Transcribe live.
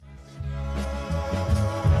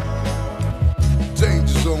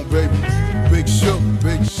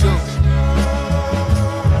Shook.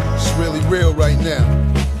 It's really real right now.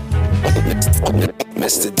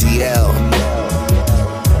 Mr. DL.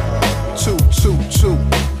 222.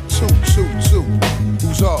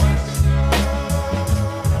 Who's off?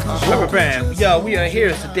 Rubber Band. Yo, we are here.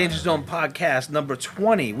 It's the Danger Zone podcast number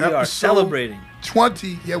 20. We are Episode celebrating.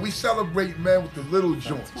 20. Yeah, we celebrate, man, with the little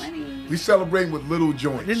joints. 20. We celebrating with little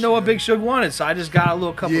joints. I didn't know what Big Suge wanted, so I just got a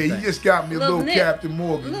little couple Yeah, things. you just got me a Little little nip. Captain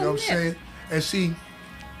Morgan, you know Little what I'm nip. saying? And see,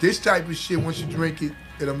 this type of shit, once you drink it,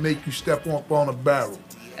 it'll make you step up on a barrel.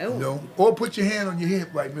 Oh. You know? Or put your hand on your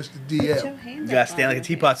hip like Mr. Put your DL. hand You gotta up stand on like a it.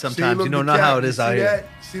 teapot See, sometimes. look You don't at know how it Captain. is out See here. that?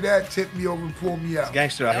 See that? Tip me over and pull me out.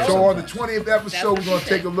 Gangster out here. So on the sometimes. 20th episode, we're gonna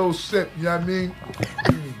take a little sip, you know what I mean?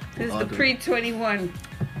 This is the pre-21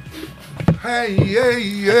 Hey,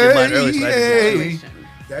 did mine early, so I did situation.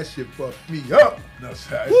 That shit fucked me up. No,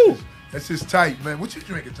 sorry. Woo. That's just tight, man. What you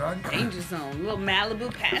drinking, Tanya? Danger Zone, little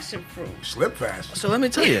Malibu passion fruit. Slim fast. So let me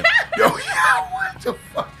tell you. Yo, what the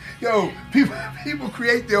fuck? Yo, people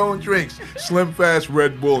create their own drinks. Slim Fast,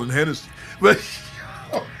 Red Bull, and Hennessy. But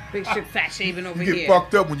Big shit fat shaving over you get here.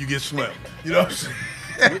 fucked up when you get slim. You know what I'm saying?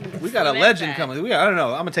 We got a Slim legend back. coming. I don't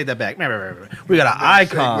know. I'm gonna take that back. We got an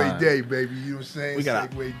icon. Segway day, baby. You know what I'm saying? We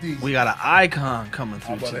got Segway D. an icon coming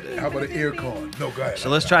How through about, today. how about an air con? No, go ahead. So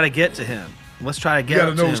let's try to get to him. Let's try to get got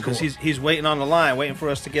a to him nose because cone. he's waiting on the line, waiting for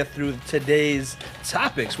us to get through today's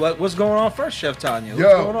topics. What's going on first, Chef Tanya? What's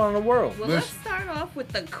Yo. going on in the world? Well, let's start off with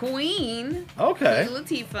the Queen, Okay. Queen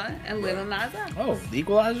Latifah, and Little Nas X. Oh, the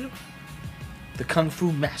Equalizer, the Kung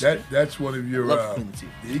Fu Master. That's one of your. Love Queen Latifah.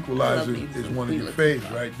 The Equalizer Love is Queen one of your Latifah.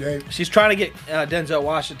 faves, right, Dave? She's trying to get Denzel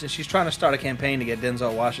Washington. She's trying to start a campaign to get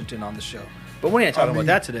Denzel Washington on the show. But we ain't talking I mean-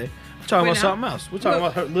 about that today. We're talking We're about not? something else. We're talking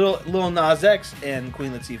Well- about her Lil Nas X and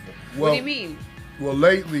Queen Latifah. What do you mean? Well,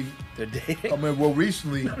 lately, They're dating. I mean, well,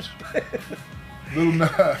 recently, Little Nas.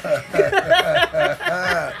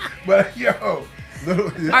 But yo,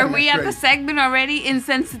 Little. Are we at the crazy. segment already?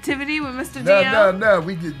 Insensitivity with Mr. No, DL? no.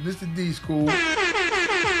 We did Mr. D's cool. You know what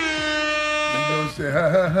I'm saying? Ha,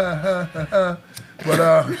 ha, ha, ha, ha. But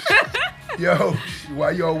yo,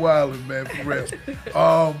 why y'all wildin', man? For real.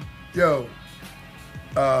 Yo,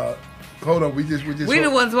 hold on. We just. We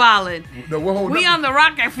the ones wildin'. No, we're holding We up. on the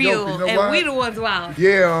rocket fuel, you know and why? we the ones wildin'.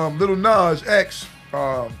 Yeah, Little Nas X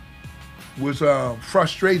was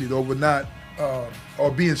frustrated over not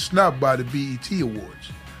or being snubbed by the BET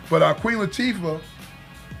Awards. But Queen Latifah,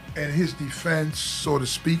 in his defense, so to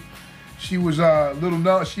speak, she was Little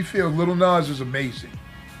Nas. She feels Little Nas is amazing.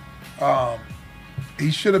 He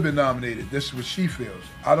should have been nominated. This is what she feels.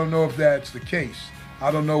 I don't know if that's the case. I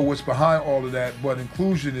don't know what's behind all of that, but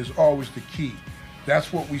inclusion is always the key.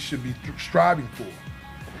 That's what we should be striving for.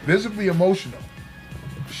 Visibly emotional.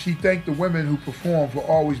 She thanked the women who performed for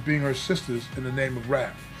always being her sisters in the name of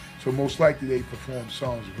rap. So most likely they performed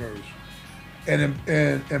songs of hers. And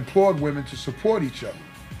implored women to support each other.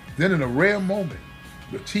 Then in a rare moment,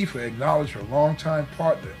 Latifah acknowledged her longtime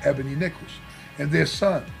partner, Ebony Nichols, and their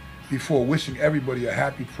son before wishing everybody a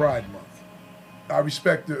happy Pride Month. I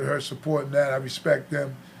respect her supporting that. I respect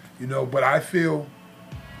them, you know, but I feel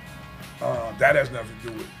that has nothing to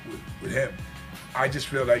do with him. I just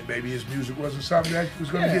feel like maybe his music wasn't something that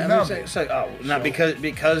was going to get nominated. It's like, not So-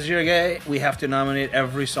 because you're gay, we have to nominate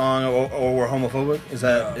every song, or we're homophobic. Is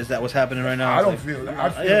that No. what's happening right now? I It's don't like- feel that. I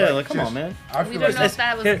feel yeah, like like come just- on, man. I We feel don't like know if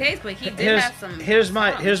that was the case, but he did have some. Here's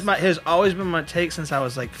songs. always been my take since I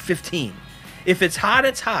was like 15. If it's hot,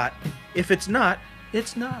 it's hot. If it's not,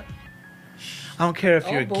 it's not. I don't care if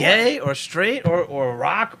Oh, you're boy. gay or straight or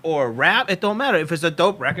rock or rap. It don't matter. If it's a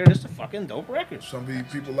dope record, it's a fucking dope record. some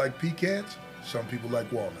people like pecans, some people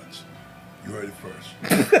like walnuts. You heard it first.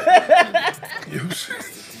 You see?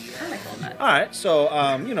 All right,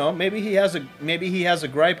 so maybe he has a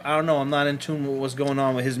gripe. I don't know. I'm not in tune with what's going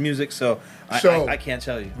on with his music, so I can't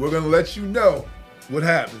tell you. We're going to let you know what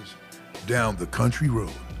happens down the country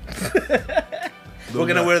road. We're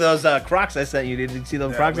gonna wear those Crocs I sent you. Did you see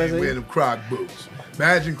those Crocs I We sent wear you? them Croc boots.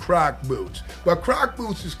 Imagine Croc boots. But Croc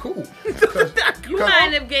boots is cool. You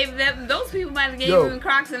might have gave them. Those people might have gave Yo. them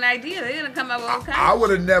Crocs an idea. They're gonna come up with all kinds. I of would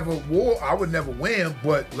have shit. never wear them,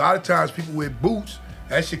 but a lot of times people wear boots.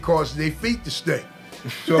 That shit causes their feet to stink.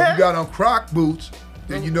 So if you got on Croc boots,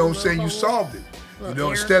 then you know what I'm saying, you solved it. You know,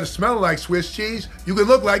 ear. instead of smelling like Swiss cheese, you can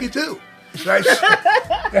look like it too.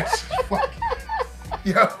 That's fucking,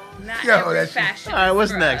 Not every that's fashion. All right,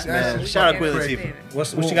 what's is next, for That's man? just Shout out fucking Queen crazy.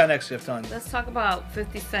 Latifah. What you got next, Chef Tanya? Let's talk about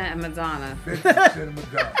 50 Cent and Madonna. 50 Cent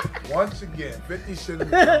Madonna. Once again, 50 Cent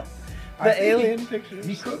Madonna. I The think alien pictures.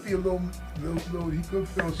 He could be a little, he could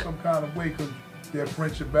feel some kind of way because their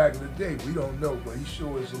friendship back in the day. We don't know, but he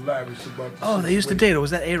sure is hilarious about this. Oh, they used to date, or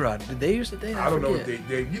was that A-Rod? Did they used to date? I don't know what they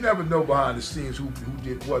did. You never know behind the scenes who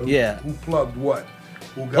did what, who plugged what.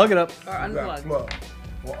 Who got, plug it up. Or unplugged. Plugged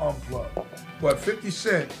or unplugged. But 50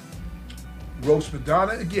 Cent roast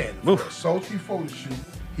Madonna again for a sultry photo shoot.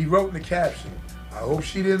 He wrote in the caption, I hope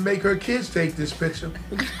she didn't make her kids take this picture.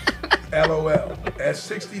 LOL. At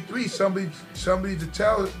 63, somebody to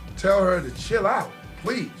tell her to chill out,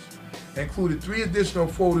 please. Included 3 additional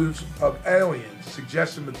photos of aliens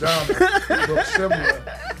suggesting Madonna looks similar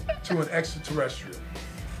to an extraterrestrial.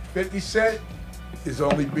 50 Cent is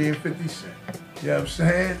only being 50 Cent. You know what I'm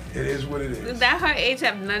saying? It is what it is. That her age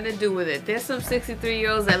have nothing to do with it. There's some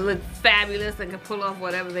 63-year-olds that look fabulous and can pull off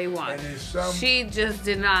whatever they want. And there's some, she just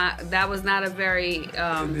did not. That was not a very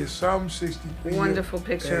there's some 63 wonderful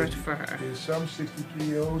picture for her. There's some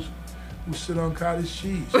 63-year-olds who sit on cottage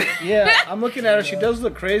cheese. Yeah, I'm looking at her. She does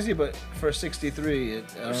look crazy, but for 63,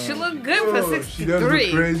 she look good for 63. She does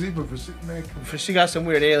look crazy, but for she got some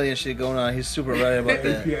weird alien shit going on. He's super right about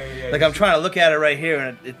that. Yeah. Like I'm trying to look at it right here,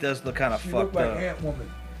 and it does look kind of fucked like up. Ant Woman.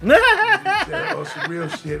 Oh, some real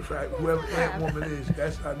shit, right? Whoever Ant Woman is,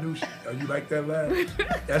 I knew. You like that laugh?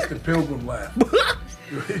 That's the Pilgrim laugh.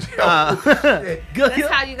 That's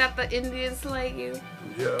how you got the Indians slay you.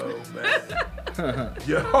 Yo, man.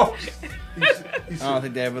 Yo. I don't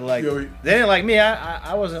think they ever liked. They didn't like me.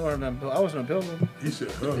 I wasn't one of them. I wasn't a pilgrim. He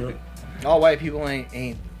said, all white people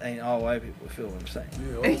ain't all white people. Feel what I'm saying?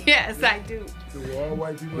 Yeah, yes, I do. All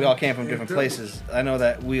white people. We all came from different places. I know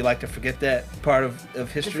that we like to forget that part of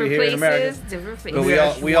history different here in America. Different places.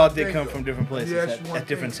 But we all did come from different places at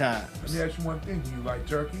different times. Let me ask you one thing. Do you like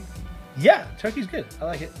turkey? Yeah, turkey's good. I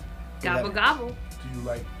like it. Gobble gobble. Do you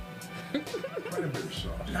like cranberry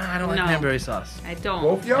sauce? Nah, I don't like cranberry sauce. I don't.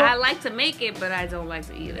 Both y'all? I like to make it, but I don't like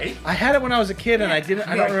to eat it. I had it when I was a kid, and I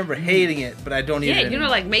don't remember hating it, but I don't eat it. Yeah, you know,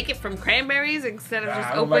 like make it from cranberries instead of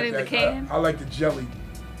just opening the can. I like the jelly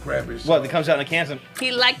cranberry sauce. What? It comes out in a can.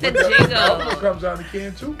 He liked the jingle. It comes out in a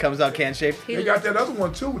can too. Comes out can shaped. They got that other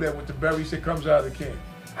one too, that with the berries that comes out of the can.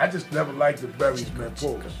 I just never liked the berries, man.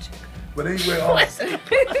 Pause. But anyway, because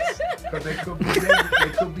they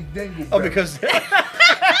could be dingle. Oh, because. They're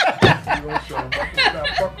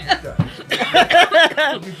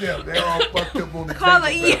all fucked up on the call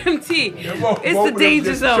an EMT. It's the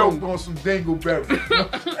danger zone. Choked on some dingleberry.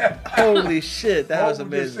 Holy shit, that was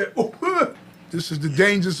amazing. This is the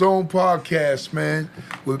Danger Zone podcast, man,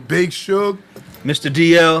 with Big Shug, Mr.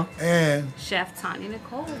 DL, and Chef Tanya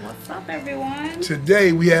Nicole. What's up, everyone?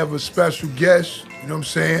 Today we have a special guest. You know what I'm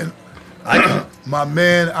saying? My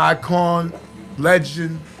man, icon,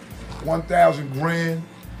 legend, 1,000 grand.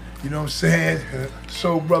 You know what I'm saying?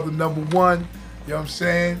 Soul Brother number 1. You know what I'm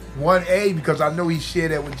saying? 1A, because I know he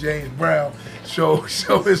shared that with James Brown. So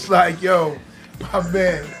it's like, yo, my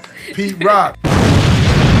man, Pete Rock. You know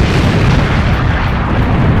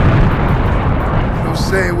what I'm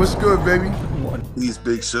saying? What's good, baby? Peace,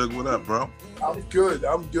 Big Shug. What up, bro? I'm good,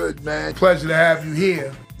 man. Pleasure to have you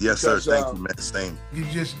here. Yes, sir. Thank you, man. Same. You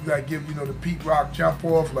just like give, the Pete Rock jump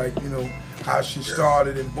off, like, how she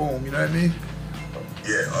started and boom, you know what I mean?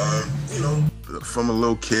 Yeah, from a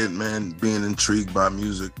little kid, man, being intrigued by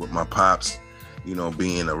music with my pops,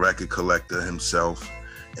 being a record collector himself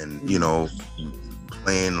and,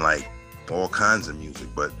 playing like all kinds of music,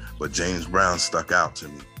 but James Brown stuck out to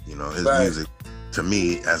me. His music to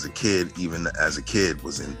me as a kid, even as a kid,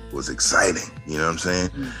 was exciting. You know what I'm saying?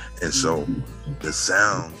 And so the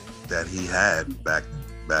sound that he had back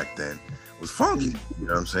then was funky. You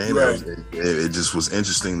know what I'm saying? Right. It just was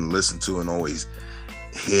interesting to listen to and always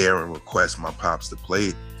hear and request my pops to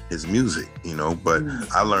play his music, but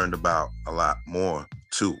I learned about a lot more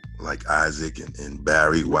too, like Isaac and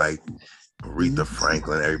Barry White, Aretha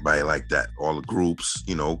Franklin, everybody like that, all the groups,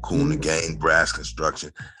 Kool and the Gang, Brass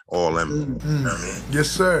Construction, all them. You know what I mean? Yes,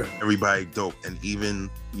 sir. Everybody dope, and even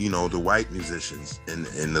the white musicians in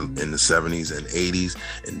the 70s and 80s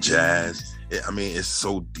and jazz. It's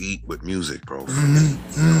so deep with music, bro.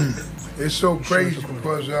 It's so crazy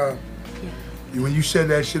because when you said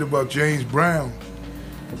that shit about James Brown,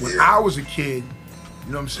 when I was a kid,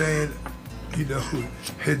 you know what I'm saying?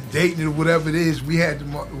 Dating or whatever it is, you had to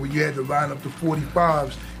line up the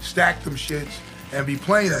 45s, stack them shits, and be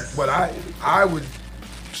playing them. But I would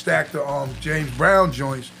stack the James Brown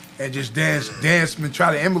joints and just dance them and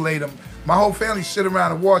try to emulate them. My whole family sit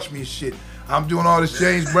around and watch me and shit. I'm doing all this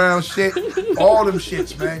James Brown shit, all them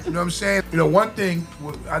shits, man. You know what I'm saying? One thing,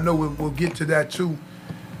 I know we'll get to that too.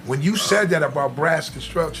 When you said that about Brass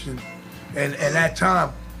Construction and that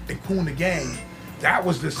time in Kool and the Gang, that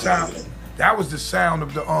was the sound. That was the sound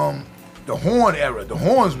of the horn era. The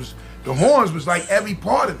horns was The horns was like every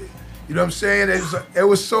part of it. You know what I'm saying? It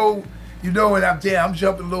was so, you know, and I'm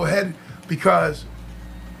jumping a little ahead because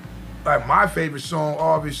like my favorite song,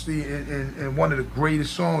 obviously, and one of the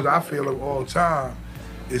greatest songs I feel of all time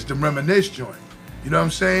is the Reminisce joint. You know what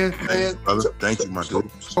I'm saying? Thank you, brother. Thank you, my dude.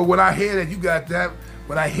 So when I hear that, you got that.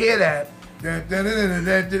 When I hear that,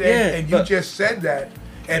 and you just said that,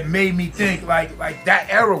 it made me think like that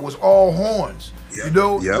era was all horns. Yep. You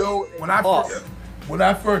know, Yep. when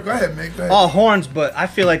I first, go ahead, man. Go ahead. All horns, but I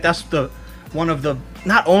feel like that's one of the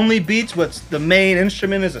not only beats, but the main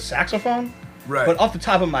instrument is a saxophone. Right. But off the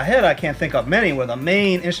top of my head, I can't think of many where the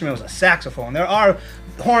main instrument was a saxophone. There are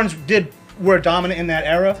horns were dominant in that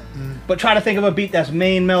era, but try to think of a beat that's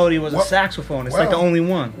main melody was a saxophone. It's like the only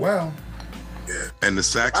one. Well, yeah. And the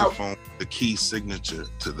saxophone, the key signature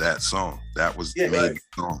to that song. That was made the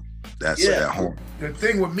song. That's that horn. The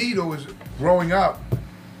thing with me though is growing up,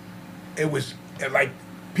 it was like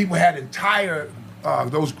people had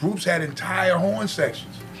those groups had entire horn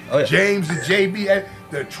sections. Oh, yeah. James and JB,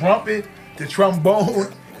 the trumpet, the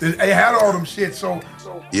trombone, they had all them shit. So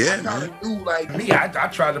Yeah, I kind of knew, like me, I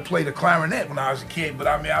tried to play the clarinet when I was a kid, but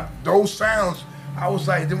I mean, those sounds, I was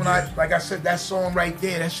like, then when like I said, that song right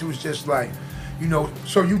there, that shit was just like, you know.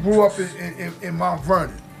 So you grew up in Mount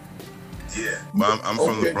Vernon. Yeah, I'm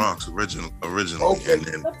from the Bronx originally, and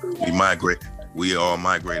then we all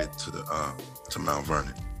migrated to Mount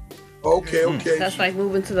Vernon. Okay. That's like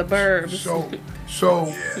moving to the burbs. So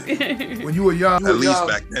when you were young, at least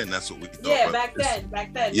back then, that's what we thought. Yeah, back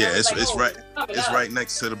then. Yeah, it's right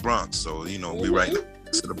next to the Bronx. So you know, we right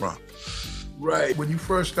next to the Bronx. Right. When you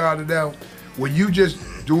first started out, were you just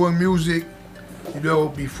doing music, you know,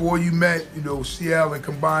 before you met, you know, CL and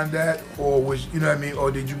combined that, or was, you know what I mean,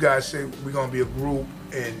 or did you guys say we're gonna be a group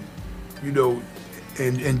and, you know,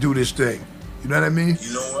 and do this thing? You know what I mean?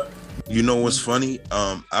 You know what? You know what's funny?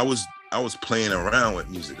 I was playing around with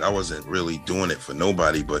music. I wasn't really doing it for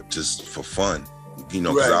nobody, but just for fun. You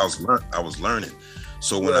know, because I was learning.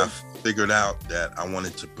 So when I figured out that I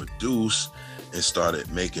wanted to produce and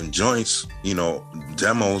started making joints, you know,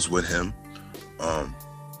 demos with him,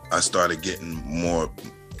 I started getting more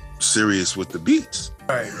serious with the beats.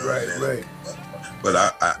 Right. But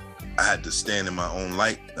I had to stand in my own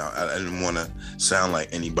light. I didn't want to sound like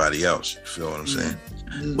anybody else. You feel what I'm saying?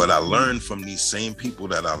 But I learned from these same people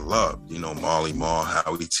that I loved. You know, Marley Marl,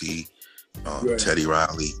 Howie T, Teddy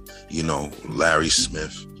Riley. You know, Larry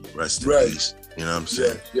Smith. Rest in peace. You know what I'm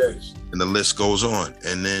saying? Yes. And the list goes on.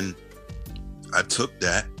 And then I took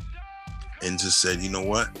that and just said, you know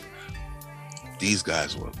what? These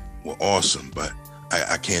guys were awesome, but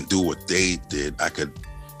I can't do what they did. I could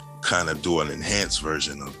kind of do an enhanced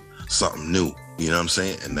version of something new. You know what I'm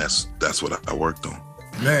saying? And that's what I worked on.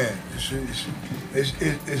 Man,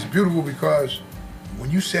 it's beautiful because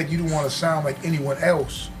when you said you didn't want to sound like anyone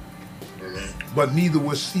else, but neither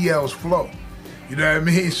was CL's flow. You know what I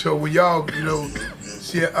mean? So when y'all, you know,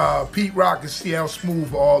 Pete Rock and CL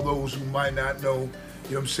Smooth, for all those who might not know, you know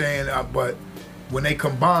what I'm saying? But when they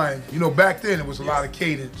combined, you know, back then it was a lot of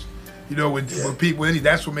cadence. You know, when people,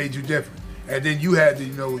 that's what made you different. And then you had to,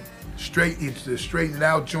 you know, straighten it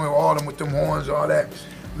out, join all them with them horns, all that.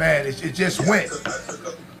 Man, it just went.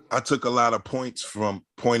 I took a lot of pointers from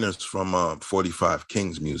 45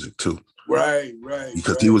 King's music too. Right.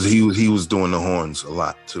 Because he was doing the horns a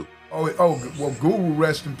lot too. Well, Guru,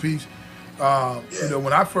 rest in peace. You know,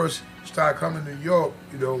 when I first started coming to New York,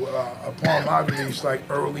 you know, upon my release, like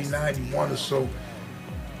early '91 or so,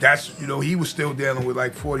 that's, you know, he was still dealing with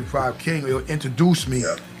like 45 King. He'll introduce me,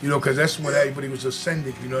 you know, because that's when everybody was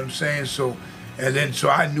ascending. You know what I'm saying? So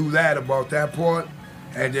I knew that about that part.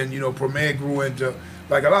 And then, you know, Premier grew into,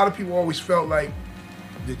 like, a lot of people always felt like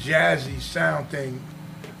the jazzy sound thing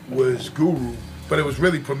was Guru, but it was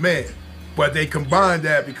really Premier. But they combined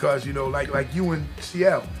that because, you know, like you and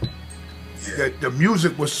CL, the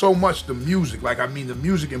music was so much the music. Like, I mean, the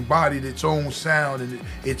music embodied its own sound and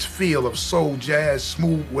its feel of soul, jazz,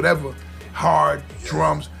 smooth, whatever, hard,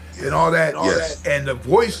 drums, and all that. And the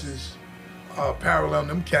voices parallel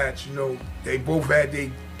them cats, you know, they both had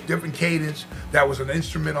their different cadence. That was an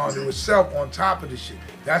instrument onto itself on top of the shit.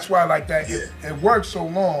 That's why I like that. It worked so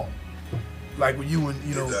long. Like when you and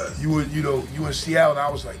you and CL, and I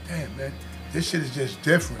was like, damn, man, this shit is just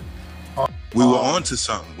different. We were onto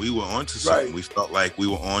something. Right. We felt like we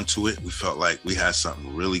were onto it. We felt like we had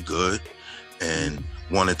something really good and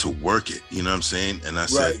wanted to work it. You know what I'm saying? And I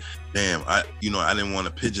said, damn, I didn't want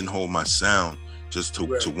to pigeonhole my sound just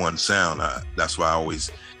to one sound. That's why I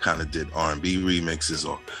always kind of did R&B remixes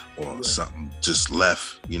or something just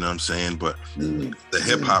left. You know what I'm saying? But the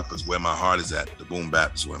hip hop is where my heart is at. The boom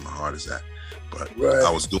bap is where my heart is at. but Right. I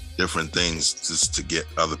was doing different things just to get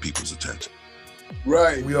other people's attention.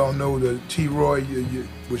 Right. We all know that T-Roy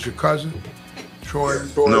was your cousin. Troy.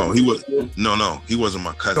 No, he was. No, he wasn't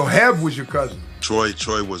my cousin. So Hev was your cousin. Troy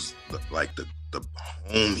was like the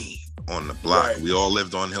homie on the block. Right. We all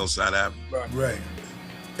lived on Hillside Avenue. Right.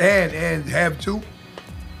 And Hev too.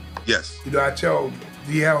 Yes. You know, I tell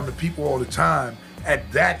DL and the people all the time,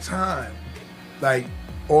 at that time, like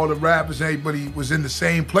all the rappers, everybody was in the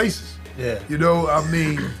same places. Yeah. You know, I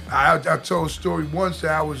mean, I told a story once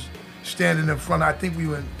that I was standing in front, I think we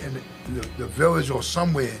were in the village or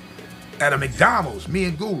somewhere, at a McDonald's, me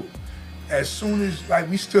and Guru. As soon as, like,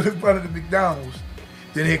 we stood in front of the McDonald's,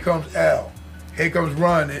 then here comes L, here comes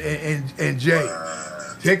Run and Jay.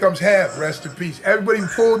 Here comes Hev, rest in peace. Everybody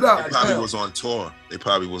pulled up. They probably was on tour. They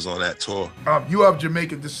probably was on that tour. You of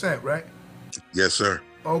Jamaican descent, right? Yes, sir.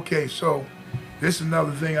 Okay, so this is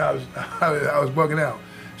another thing I was bugging out.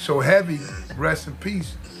 So Heavy, rest in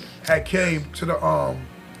peace, had came to the all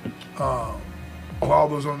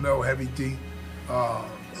those don't know Heavy D,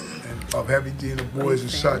 and of Heavy D and the boys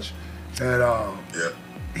and such, and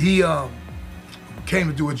he came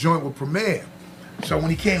to do a joint with Premier. So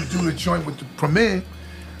when he came to do the joint with the Premier,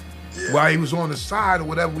 while he was on the side or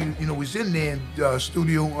whatever, we was in there in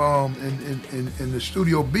studio in the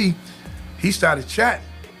Studio B, he started chatting.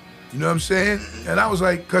 You know what I'm saying? And I was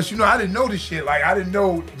like, cause I didn't know this shit. Like I didn't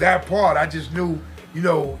know that part. I just knew,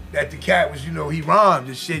 that the cat was, he rhymed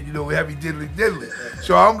and shit, heavy diddly.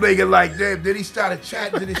 So I'm thinking like, damn, then he started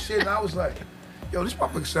chatting to this shit and I was like, yo, this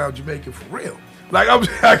motherfucker sound Jamaican for real. Like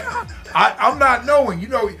I'm not knowing,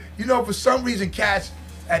 for some reason cats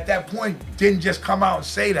at that point didn't just come out and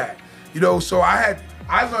say that. So I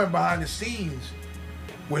learned behind the scenes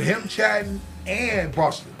with him chatting and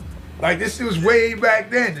Busta. Like this was way back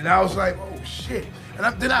then, and I was like, oh shit.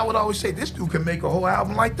 And then I would always say, this dude can make a whole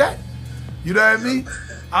album like that. You know what I mean?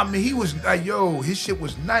 I mean, he was like, yo, his shit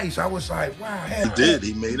was nice. I was like, wow. He did.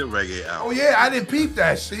 He made a reggae album. Oh yeah, I didn't peep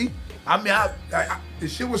that. See, I mean, the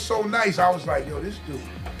shit was so nice. I was like, yo, this dude,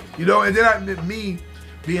 And then me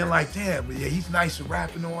being like, damn, but yeah, he's nice at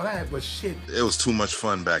rapping and all that, but shit. It was too much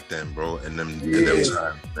fun back then, bro. And them times,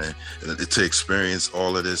 man. And to experience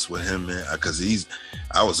all of this with him, man, because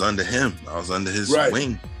I was under him. I was under his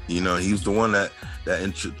wing. He was the one that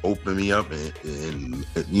opened me up, and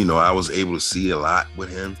I was able to see a lot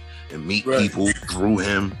with him and meet people through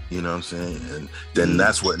him. You know what I'm saying? And then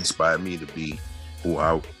that's what inspired me to be who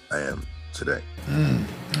I am today.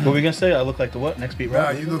 What were we gonna say? I look like the what? Next Pete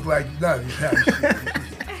Rock? Nah, you look like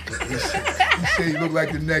he said you look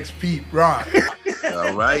like the next Pete Rock.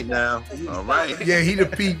 All right now. All right. Yeah, he the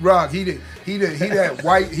Pete Rock. He the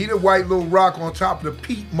white little rock on top of the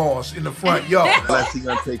peat moss in the front yard. Unless he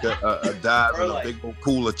gonna take a dive in a big old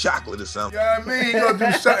pool of chocolate or something. You know what I mean? He gonna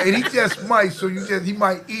do something. And he just might, so he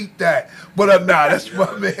might eat that. But nah, that's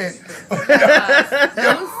my man.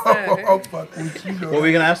 I'll fuck with you. What were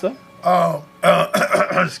you gonna ask though?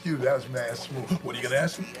 Excuse me, that was mad smooth. What are you gonna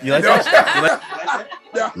ask me? You like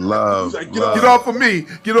that? Love. Get off of me.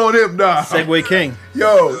 Get on him, nah. Segway King.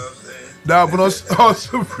 Yo, nah, but on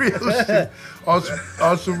some real shit,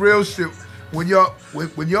 on some real shit, when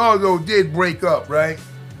y'all though did break up, right?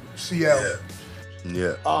 CL.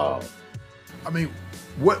 Yeah. I mean,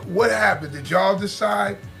 what happened? Did y'all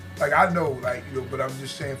decide? Like I know, like but I'm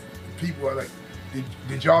just saying, for people are like,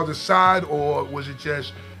 did y'all decide, or was it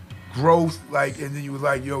just growth, like, and then you was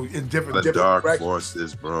like, yo, in different dark directions?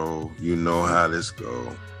 forces, bro. You know how this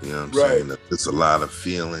go. You know what I'm saying? It's a lot of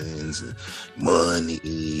feelings and money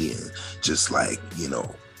and just like,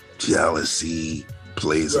 jealousy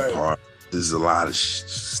plays a part. There's a lot of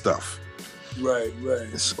stuff. Right.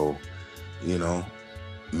 And so,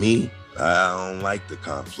 me, I don't like the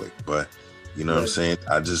conflict, but you know what I'm saying?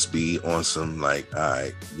 I just be on some like, all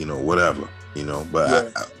right, whatever.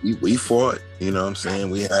 But we fought, you know what I'm saying?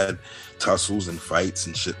 We had tussles and fights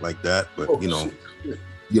and shit like that. But,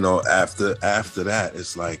 after that,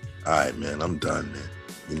 it's like, all right, man, I'm done, man.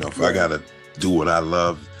 If I got to do what I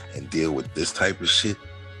love and deal with this type of shit,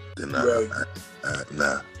 then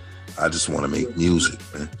nah. I just want to make music,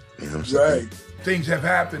 man. You know what I'm saying? Right. Things have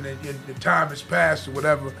happened and the time has passed or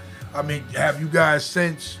whatever. I mean, have you guys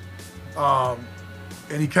since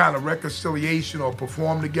any kind of reconciliation or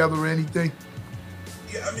perform together or anything?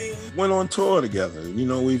 Yeah, I mean, went on tour together.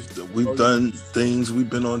 We've done things. We've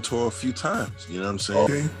been on tour a few times. You know what I'm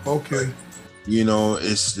saying? Okay.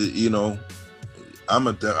 It's I'm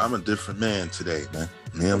a different man today, man.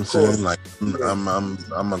 You know what I'm saying? Like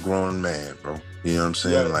I'm a grown man, bro. You know what I'm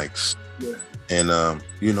saying? Like, and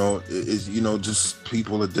it's just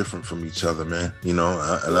people are different from each other, man. And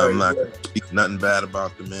I'm not speaking nothing bad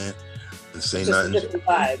about the man. This ain't Just a nothing. different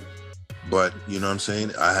vibe. But you know what I'm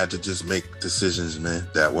saying? I had to just make decisions, man,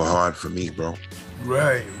 that were hard for me, bro.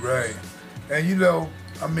 Right. And you know,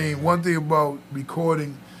 I mean, one thing about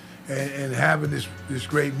recording and having this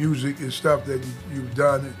great music and stuff that you've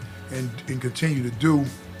done and continue to do,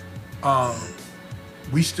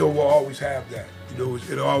 we still will always have that. You know,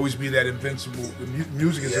 it'll always be that invincible. The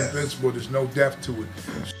music is invincible. There's no death to it.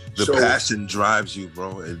 The passion drives you,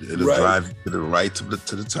 bro. It'll drive you to the right to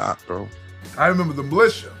the top, bro. I remember the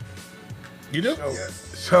Militia. You do?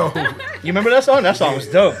 So you remember that song? That song was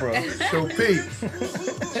dope, bro. So Pete.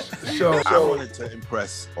 So I wanted to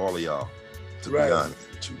impress all of y'all, to be honest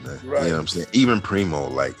with you, man. You know what I'm saying? Even Primo,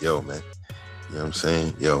 like, yo, man. You know what I'm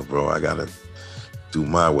saying? Yo, bro, I gotta do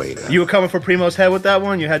my way now. You were coming for Primo's head with that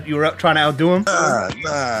one? You were up trying to outdo him?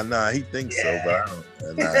 Nah. He thinks so, but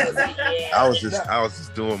I was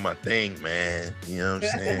just doing my thing, man. You know what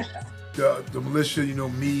I'm saying? The Militia, you know,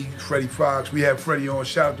 me, Freddie Fox. We had Freddie on.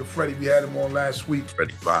 Shout out to Freddie. We had him on last week.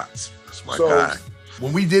 Freddie Fox. That's my guy.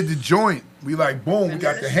 When we did the joint, we like, boom, we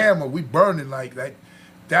got the hammer. We burning like that.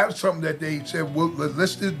 That was something that they said, well,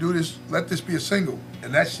 let's just do this. Let this be a single.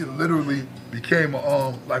 And that shit literally became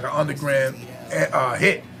like an underground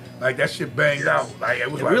hit. Like that shit banged out. Like it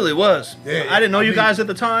really was. Yeah, I didn't know you guys at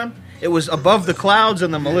the time. It was Above the Clouds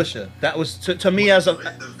and the Militia. That was to me as a...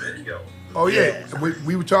 Oh yeah,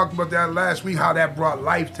 we were talking about that last week, how that brought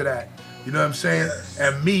life to that. You know what I'm saying?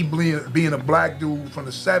 And me being a black dude from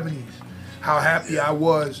the 70s, how happy I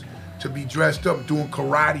was to be dressed up doing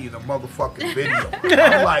karate in a motherfucking video.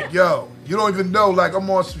 I'm like, yo, you don't even know, like I'm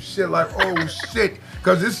on some shit like, oh shit,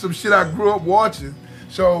 because this is some shit I grew up watching.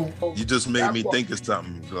 So you just made me think of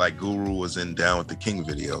something like Guru was in Down with the King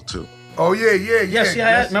video too. Oh yeah. Yes,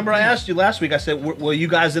 remember I asked you last week. I said, "Were you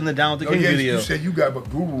guys in the Down with the King video?" You said you got, but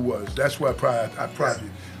Guru was. That's why I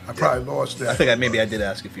probably lost that. I think maybe I did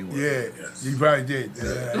ask if you were. Yeah, you probably did.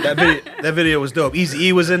 That video was dope.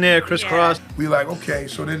 Eazy-E was in there, Criss Cross. We like, okay,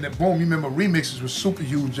 so then boom. You remember remixes was super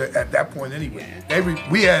huge at that point anyway.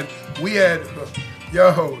 We had.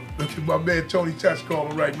 Yo, look at my man Tony Touch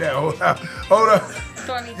calling right now. Hold on.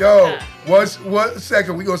 Tony Yo, one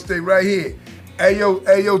second. We gonna stay right here. Hey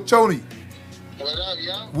yo, Tony. What up,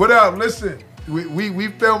 yo? What up? Listen, we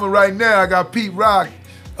filming right now. I got Pete Rock.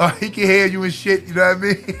 He can hear you and shit. You know what I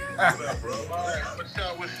mean? What up, bro?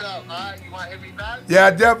 What's up? All right, you want to hear me back? Yeah,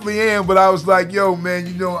 I definitely am. But I was like, yo, man,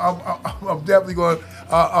 you know, I'm definitely gonna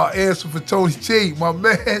answer for Tony T, my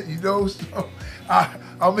man. You know, so I'm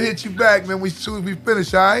gonna hit you back, man. As soon as we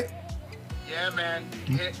finish, all right? Yeah, man.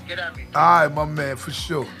 Get at me. All right, my man, for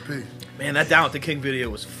sure. Peace. Man, that Down with the King video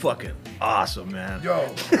was fucking awesome, man.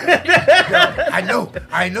 Yo, I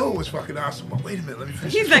know it was fucking awesome, but wait a minute, let me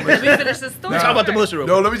finish. He's like, let me finish the story. Talk about the Militia real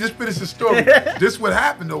No, quick. let me just finish the story. This what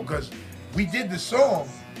happened though, because we did the song,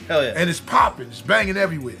 Hell yeah. and it's popping, it's banging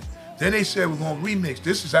everywhere. Then they said we're gonna remix.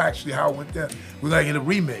 This is actually how it went down. We're like in a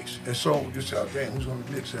remix, and so just damn, who's gonna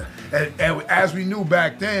remix that? And as we knew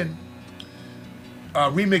back then,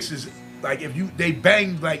 remixes. Like if they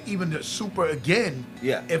banged like even the Super again,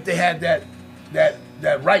 if they had that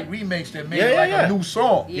right remix that made a new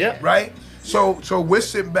song, right? So we're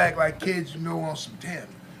sitting back like kids, you know, on some damn,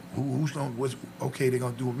 they're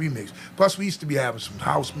gonna do a remix. Plus we used to be having some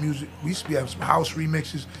house music. We used to be having some house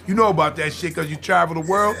remixes. You know about that shit because you travel the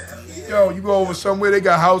world. Yo, you go over somewhere, they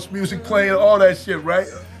got house music playing, all that shit, right?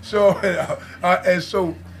 So and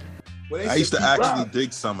so. I used to actually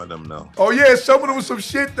dig some of them though. Oh yeah, some of them was some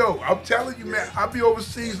shit though. I'm telling you, man. I be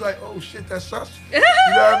overseas like, oh shit, that's us. You know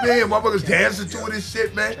what I mean? Motherfuckers dancing to this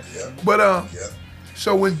shit, man. But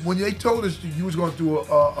so when they told us you was gonna do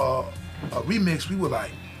a remix, we were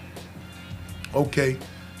like, okay,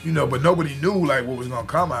 you know. But nobody knew like what was gonna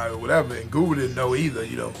come out or whatever, and Guru didn't know either,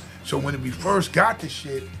 you know. So when we first got the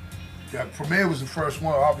shit, Premier was the first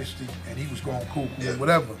one, obviously, and he was going cool,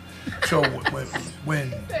 whatever. So when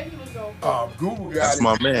Guru got That's it,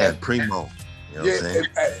 my man, Primo. You know what I'm saying?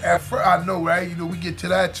 at first, I know, right? You know, we get to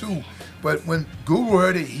that too. But when Guru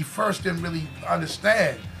heard it, he first didn't really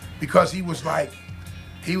understand because he was like,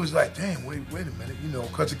 damn, wait a minute, you know,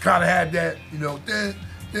 because it kind of had that, you know, that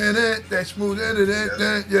smooth,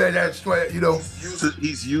 yeah, that's what, you know.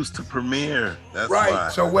 He's used to Premier. That's right. why.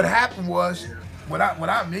 So what happened was, when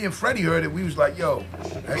me and Freddie heard it, we was like, yo,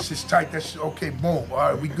 that's just tight. That's okay. Boom. All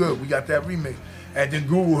right, we good. We got that remix. And then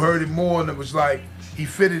Guru heard it more, and it was like he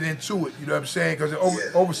fitted into it. You know what I'm saying? Because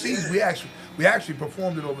overseas, we actually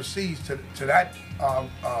performed it overseas to that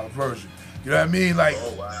version. You know what I mean? Like,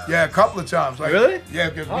 yeah, a couple of times. Like, really? Yeah.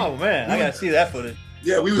 Oh man, I gotta see that footage.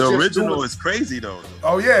 Yeah, we was the just original doing, is crazy though.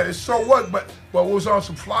 Oh yeah, it's so what? But we was on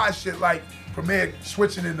some fly shit like Premier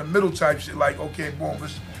switching in the middle type shit. Like, okay, boom,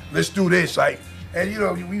 let's do this. Like, and you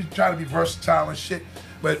know, we try to be versatile and shit.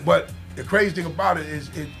 But the crazy thing about it is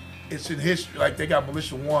it's in history. Like they got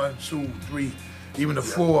Militia 1, 2, 3, even the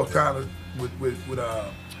 4 kind of with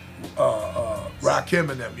Rakim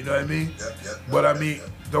and them. You know what I mean? But I mean,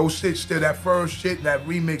 those shit still, that first shit, that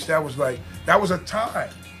remix, that was a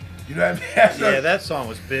time. You know what I mean? That song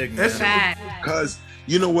was big, man. Because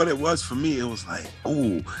you know what it was for me? It was like,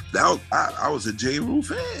 oh, I was a J. Rule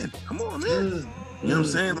fan. Come on, man. You know what I'm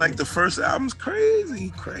saying? Like the first album's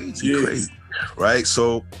crazy. Right?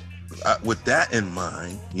 So with that in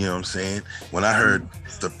mind, you know what I'm saying? When I heard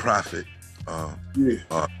the Prophet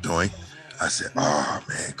joint, I said, oh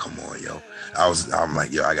man, come on, yo. I'm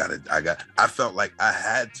like, yo, I felt like I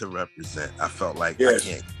had to represent. I felt like I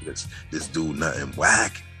can't give this dude nothing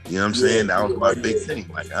whack. You know what I'm saying? That was my big thing.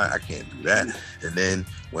 Like, I can't do that. And then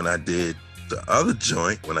when I did the other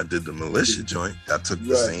joint, when I did the Militia joint, I took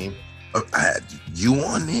the same. I had you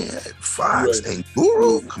on there, Fox and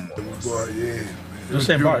Guru. Come on, boy, Those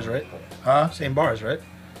same bars, right? Huh? Same bars, right?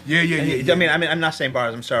 Yeah. I mean, I'm not same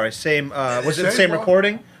bars. I'm sorry. Same. Was it the same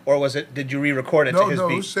recording, or was it? Did you re-record it to his beat?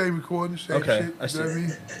 No, same recording, same shit. I see. You know what I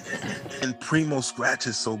mean? And Primo scratch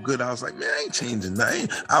is so good. I was like, man, I ain't changing nothing.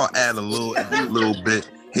 I'll add a little bit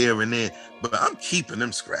here and there, but I'm keeping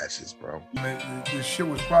them scratches, bro. Man, this shit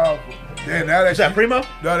was powerful. Yeah, now that's Is that Primo?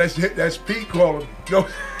 No, that's Pete calling. Yo,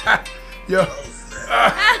 yo.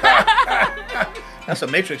 That's a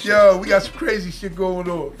Matrix shit. Yo, we got some crazy shit going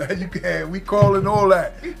on. We calling all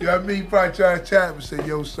that. You know what I mean? You probably try to chat and say,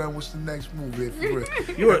 yo, son, what's the next move here for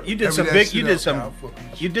real? You did some big remixes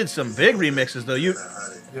though. You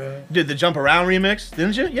did the Jump Around remix,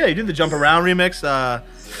 didn't you? Yeah, you did the Jump Around remix.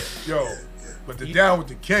 Yo, but the Down with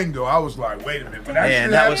the King though, I was like, wait a minute. But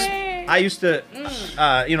I used to,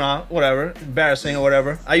 you know, whatever, embarrassing or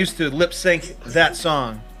whatever. I used to lip sync that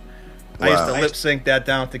song. Wow. I used to lip sync that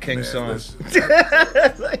Down with the King song.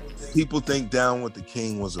 People think Down with the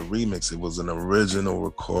King was a remix. It was an original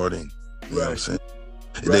recording. You know what I'm saying?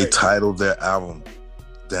 They titled their album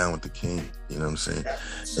Down with the King. You know what I'm saying?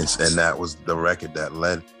 And that was the record that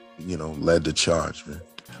led the charge, man.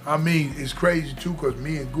 I mean, it's crazy too, because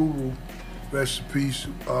me and Guru, rest in peace,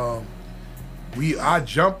 our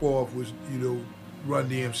jump off was, you know, Run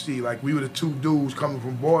DMC. Like, we were the two dudes coming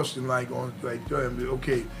from Boston,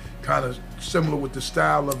 okay, kind of similar with the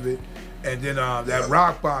style of it. And then that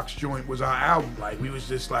Rock Box joint was our album. Like, we was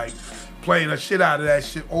just like playing the shit out of that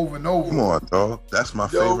shit over and over. Come on, dog. That's my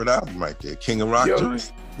favorite album right there. King of Rock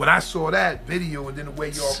joint. When I saw that video and then the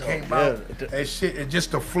way y'all came out and shit, and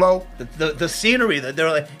just the flow, the scenery that they're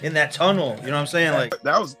like in that tunnel, you know what I'm saying? Like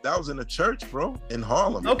that was in a church, bro, in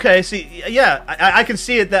Harlem. Okay, see, yeah, I can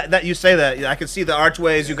see it that you say that. I can see the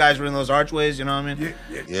archways. You guys were in those archways, you know what I mean?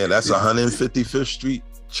 Yeah, that's 155th Street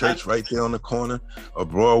Church right there on the corner of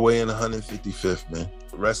Broadway and 155th, man.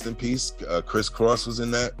 Rest in peace. Chris Cross was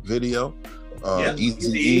in that video.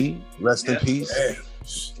 Eazy-E, rest in peace.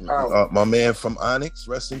 My man from Onyx,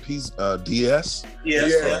 rest in peace, DS.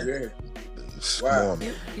 Yeah. Wow.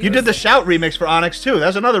 You did the Shout remix for Onyx too.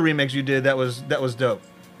 That's another remix you did that was dope.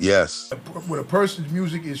 Yes. When a person's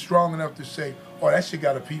music is strong enough to say, oh, that shit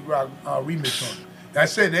got a Pete Rock remix on it.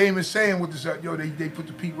 That's it. They ain't even saying what this. They put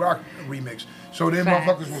the Pete Rock remix. So then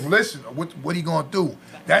motherfuckers was listening. What he gonna do?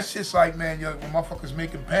 That's just like, man, when motherfuckers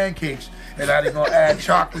making pancakes and now they gonna add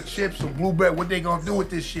chocolate chips or blueberry. What they gonna do with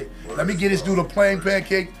this shit? Let me get this dude a plain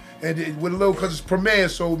pancake and with a little, cause it's premiere,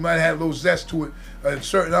 so it might have a little zest to it and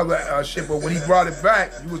certain other shit. But when he brought it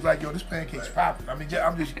back, he was like, yo, this pancake's popping. I mean,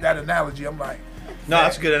 I'm just that analogy. I'm like, no,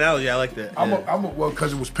 that's a good analogy. I like that. Well,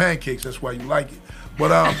 cause it was pancakes. That's why you like it. But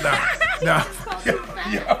yo,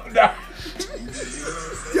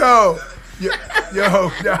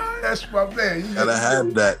 that's my man. You gotta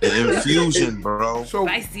have that infusion, bro. So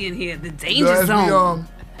spicy in here, the danger zone.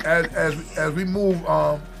 As we move,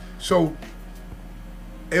 so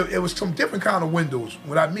it was some different kind of windows.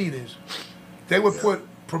 What I mean is, they would put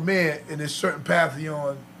Premier in this certain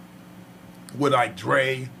pantheon with like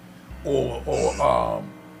Dre, or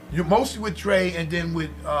you mostly with Dre, and then with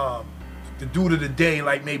the dude of the day,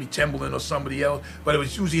 like maybe Timbaland or somebody else, but it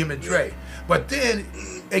was usually him and Dre. But then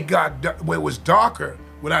it got where it was darker.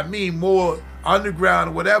 What I mean, more underground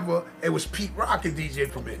or whatever. It was Pete Rock and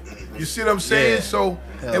DJ Premier. You see what I'm saying? Yeah. So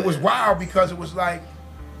it was wild because it was like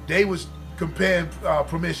they was comparing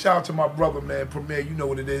Premier. Shout out to my brother, man, Premier. You know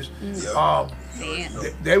what it is.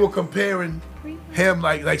 They were comparing him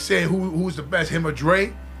like saying who's the best, him or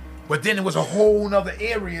Dre. But then it was a whole nother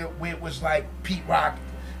area where it was like Pete Rock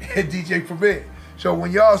and DJ Premier. So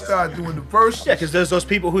when y'all start doing the verses, Yeah, because there's those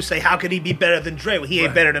people who say, "How could he be better than Dre? Well, he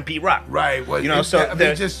ain't better than Pete Rock." right? Well, You know, so I mean,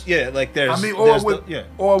 there's just like there's. I mean, there's or with yeah.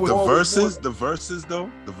 or with The or verses, with- the verses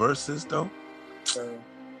though.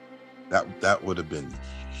 That would have been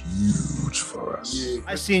huge for us. Yeah.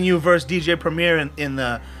 I seen you verse DJ Premier in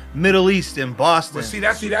the Middle East in Boston. But see,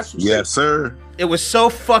 that's That's what Yes, sir. It was so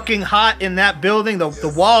fucking hot in that building.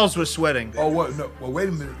 The walls were sweating. Oh, what? No, well, wait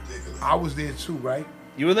a minute. I was there too, right?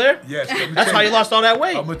 You were there? Yes. let me That's tell how you lost all that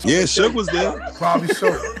weight. I'm gonna Yeah, Suge was there. Probably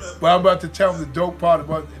so. But I'm about to tell him the dope part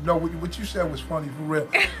about. No, what you said was funny for real.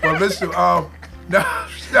 But listen, no,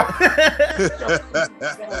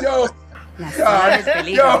 yo.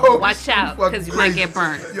 Yo, watch out, because you might get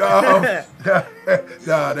burned. Yo,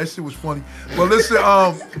 nah, that shit was funny. But listen,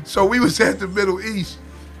 so we was at the Middle East,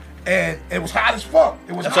 and it was hot as fuck.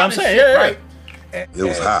 It was That's hot what I'm as saying, shit, yeah, yeah. right? And, It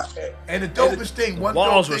was hot. And the dopest thing, one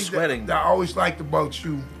walls dope were thing sweating. that I always liked about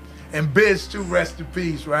you, and Biz too, rest in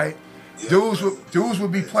peace, right? Dudes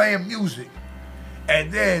would be playing music,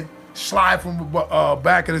 and then slide from the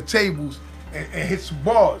back of the tables and hit some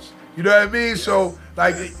bars. You know what I mean? So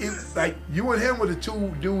like, like you and him were the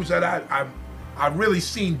two dudes that I really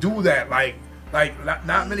seen do that. Like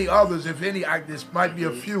not many others, if any. This might be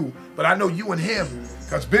a few, but I know you and him,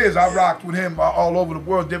 cause Biz, I rocked with him all over the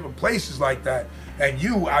world, different places like that. And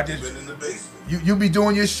you, I just you be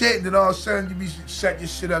doing your shit, and then all of a sudden you be set your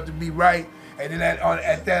shit up to be right. And then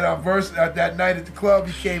at that verse that night at the club,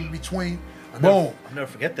 you came in between, boom, I'll never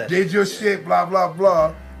forget that. did your shit, blah blah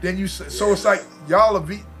blah. Then you so it's like y'all are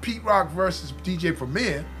Pete Rock versus DJ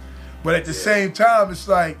Premier, but at the same time it's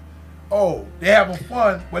like, oh, they having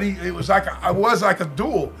fun, but it was like a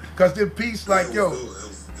duel, cause then Pete's like, yo,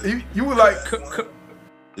 you were like,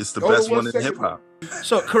 It's the Hold on best one one in second. hip hop.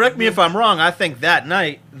 So correct me if I'm wrong. I think that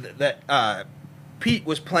night that Pete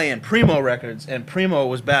was playing Primo records and Primo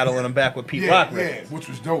was battling him back with Pete Rock yeah, records. which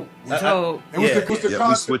was dope. So, It was Yeah. the was the Yeah, we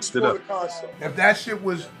concept switched it before up. the concept. If that shit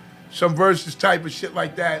was some versus type of shit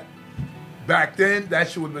like that back then, that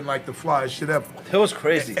shit would have been like the flyest shit ever. It was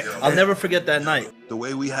crazy. I'll never forget that night. The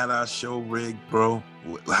way we had our show rigged, bro,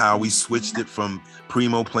 how we switched it from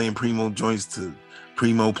Primo playing Primo joints to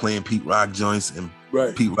Primo playing Pete Rock joints and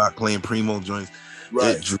Right. Pete Rock playing Primo joints.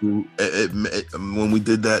 Right. It drew when we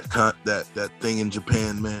did that thing in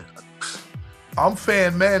Japan, man. I'm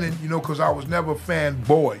fan manning, you know, because I was never a fan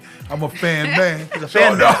boy. I'm a fan man. He's a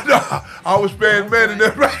fan no, man. no, I was fan manning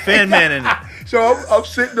that, right? Fan man in it. So I'm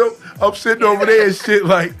sitting over there and shit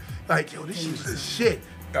like yo, this shit's the shit.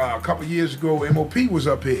 A couple years ago, MOP was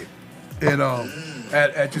up here, and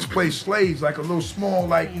at this place Slaves, like a little small,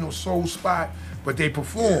 like, you know, soul spot, but they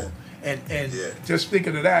perform. And just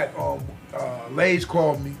thinking of that, Lays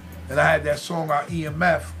called me, and I had that song on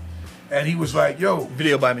EMF, and he was like, yo,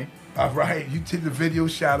 Video by me. all right, you did the video,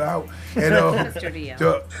 shout out. And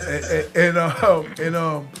Studio.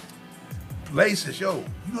 Lay says, yo,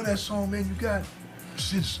 you know that song, man, you got?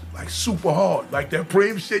 Shit's like super hard, like that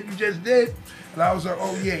Preem shit you just did. And I was like,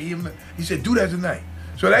 oh yeah, he said, do that tonight.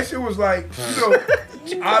 So that shit was like,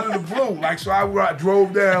 you know, out of the blue. Like, so I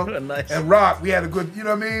drove down Nice. and rocked. We had a good, you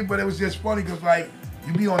know what I mean? But it was just funny because, like,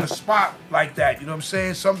 you be on the spot like that, you know what I'm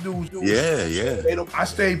saying? Some dudes do. Yeah. I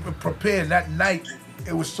stayed prepared. That night,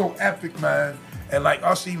 it was so epic, man. And like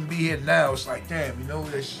us even be here now, it's like, damn, you know,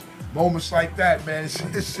 there's moments like that, man. It's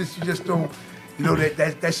just, you just don't, you know,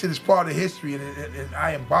 that shit is part of history, and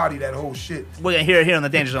I embody that whole shit. We're gonna hear it here on the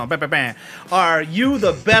Danger Zone. Bam, bam, bam. Are you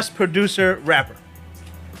the best producer rapper?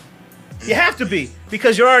 You have to be,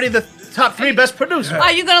 because you're already the top 3 best producer.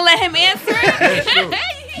 Are you gonna let him answer it?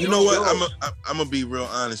 You know what? I'm gonna be real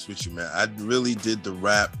honest with you, man. I really did the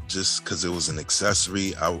rap just because it was an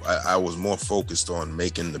accessory. I was more focused on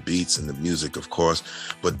making the beats and the music, of course.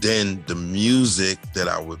 But then the music that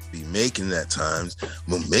I would be making at times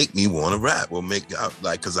will make me want to rap. Will make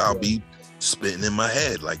because I'll be spitting in my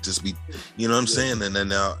head, like just be, you know what I'm saying? And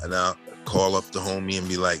then I'll call up the homie and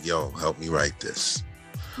be like, "Yo, help me write this."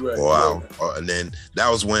 Right. And then that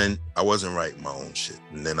was when I wasn't writing my own shit,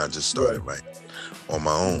 and then I just started writing on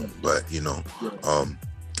my own. But you know, I'm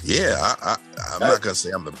not gonna say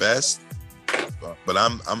I'm the best, but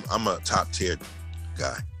I'm a top tier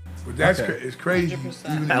guy. But that's Okay. it's crazy.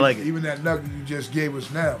 100%. I like it. Even that nugget you just gave us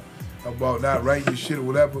now about not writing your shit or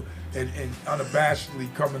whatever, and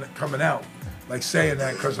unabashedly coming out, like saying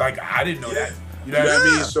that, because like I didn't know that. You know what I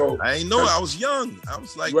mean? So I ain't know. I was young. I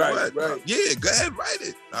was like, Right, what? right. Yeah, go ahead, write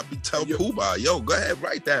it. I'll be telling Pooh-Bah, yo, go ahead,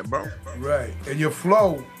 write that, bro. right, and your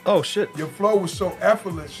flow Oh shit. was so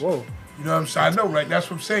effortless. Whoa. You know what I'm saying? I know, right? That's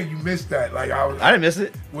what I'm saying. You missed that. Like I didn't miss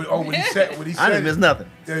it. When he said, I didn't miss nothing.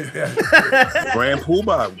 Grand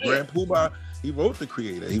Poobah, he wrote The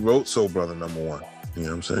Creator. He wrote Soul Brother #1. You know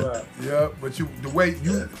what I'm saying? Right. Yeah, but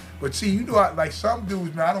but see, you know, like some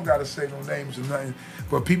dudes, man, I don't gotta say no names or nothing,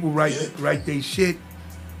 but people write they shit,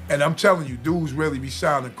 and I'm telling you, dudes really be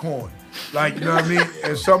sounding corn. Like, you know what I mean?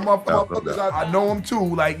 And some motherfuckers, I know them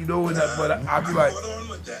too, like, you know, but I be like,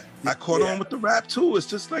 I caught on with the rap too. It's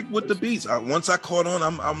just like with the beats. Once I caught on,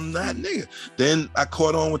 I'm that nigga. Then I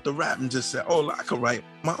caught on with the rap and just said, oh, I could write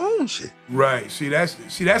my own shit. Right. See, that's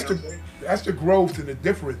the growth and the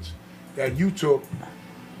difference that you took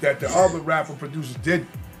that the other rapper producers didn't.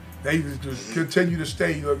 They just continue to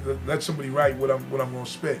stay, let somebody write what I'm gonna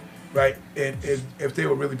spit, right? And if they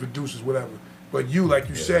were really producers, whatever. But you, like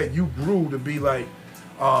you said, you grew to be like,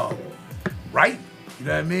 right? You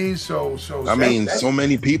know what I mean? So so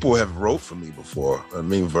many people have wrote for me before. I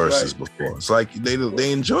mean, verses before. It's like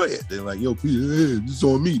they enjoy it. They're like, yo, this is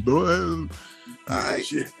on me, bro. All right.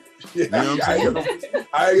 Shit. You know what I'm saying?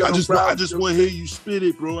 I just want to hear you spit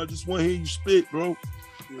it, bro. I just want to hear you spit, bro.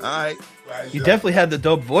 All right. You definitely had the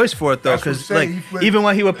dope voice for it though, because like even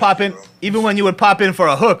when you would pop in for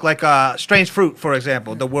a hook, like Strange Fruit, for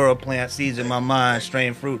example, the world plant seeds in my mind,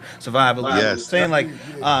 Strange Fruit, Survival. Yes. Saying like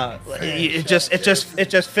it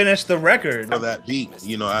just finished the record. For that beat,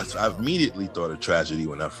 you know, I immediately thought of Tragedy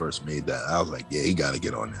when I first made that. I was like, yeah, he got to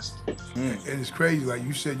get on this. And it's crazy, like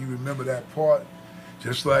you said, you remember that part,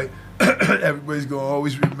 just like everybody's gonna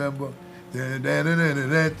always remember. Yeah.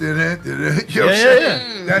 That's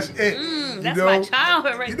it. That's my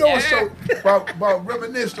childhood right there. You know what's so about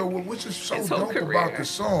Reminisce though, which is so dope about the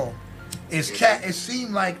song, is it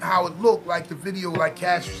seemed like how it looked like the video, like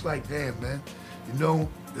Cash was like, damn man, you know,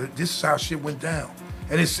 this is how shit went down.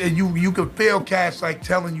 And you could feel Cash like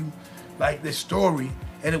telling you like this story,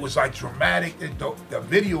 and it was like dramatic. The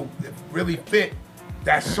video really fit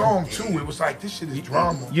that song too. It was like, this shit is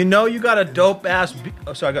drama. You know you got a dope ass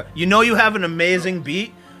you know you have an amazing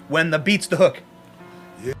beat when the beat's the hook.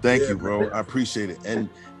 Thank you, bro. I appreciate it. And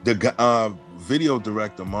the video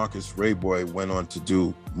director Marcus Rayboy went on to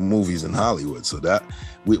do movies in Hollywood. So that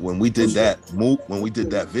when we did that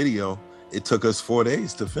video, it took us 4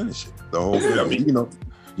 days to finish it. The whole video. I mean,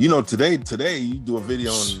 you know, today you do a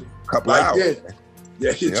video in a couple hours.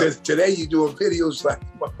 Yeah, today you doing videos like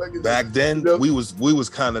back then. We was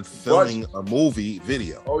kind of filming a movie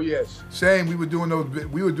video. Oh yes, same. We were doing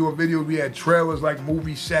videos. We had trailers like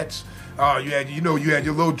movie sets. You had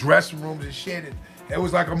your little dressing rooms and shit. And it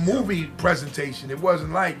was like a movie presentation. It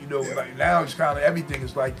wasn't like like now it's kind of everything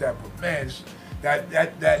is like that. But man,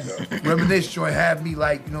 that Reminisce joint had me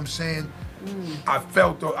like, you know what I'm saying. I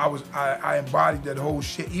felt though I embodied that whole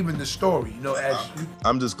shit, even the story,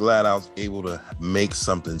 I'm just glad I was able to make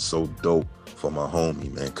something so dope for my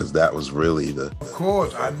homie, man, because that was really Of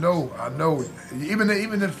course, I know. Even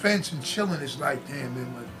the fence and chilling is like, damn,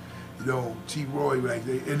 man, T-Roy, like,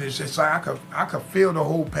 and it's just like I could feel the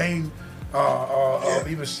whole pain of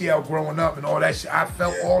even CL growing up and all that shit. I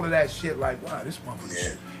felt all of that shit, like, wow, this motherfucker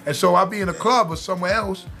shit. And so I'll be in a club or somewhere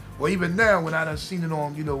else, or even now when I done seen it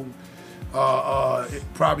on,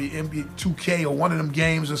 probably NBA 2K or one of them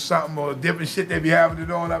games or something, or different shit they be having it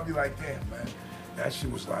on, I'd be like, damn, man, that shit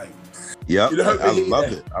was like. Yeah,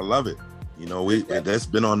 I love it. You know, that's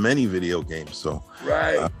been on many video games, so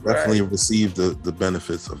I definitely received the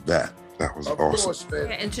benefits of that. That was awesome.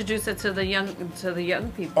 Introduce it to the young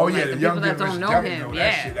people. Oh yeah, like the people young that don't know him.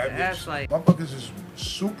 That's like motherfuckers is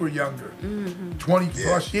super younger, 20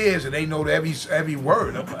 plus years, and they know every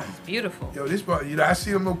word. I'm like, it's beautiful. Yo, this, I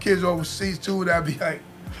see them little kids overseas too, and I be like,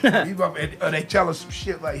 and they tell us some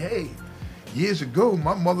shit like, hey, years ago,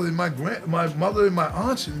 my mother and my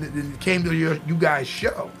aunts came to you guys'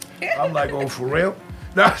 show. I'm like, oh, for real?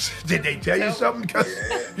 Now, did they tell you something? Because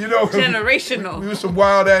generational. We were some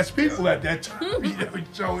wild ass people at that time.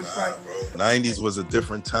 So it's like 90s was a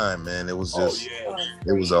different time, man. It was just,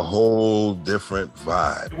 it was a whole different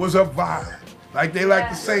vibe. It was a vibe, like they like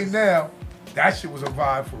to say now. That shit was a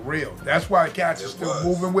vibe for real. That's why cats are still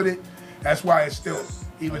moving with it. That's why it's still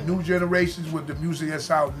even new generations with the music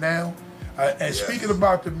that's out now. And speaking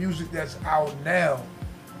about the music that's out now.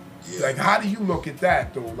 Like, how do you look at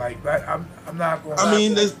that though? Like, I'm not going. I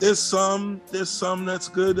mean, there's some that's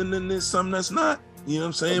good, and then there's some that's not. You know what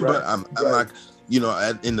I'm saying? Right. But I'm like,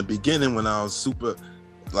 in the beginning when I was super,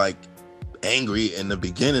 like, angry in the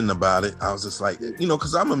beginning about it, I was just like,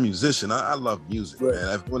 because I'm a musician, I love music,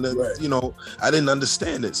 man. I didn't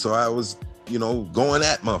understand it, so I was, going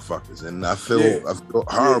at motherfuckers, and I feel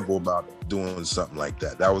horrible about doing something like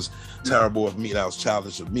that. That was terrible of me. That was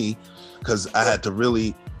childish of me, because I had to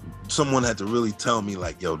really someone had to really tell me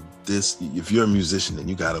like, yo, this, if you're a musician, then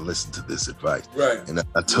you got to listen to this advice. Right. And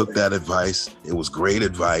I took that advice. It was great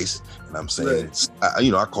advice. And I'm saying,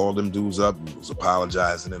 I called them dudes up and was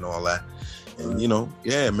apologizing and all that. And,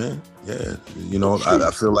 yeah, man. Yeah.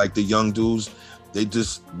 I feel like the young dudes, they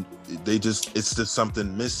just, it's just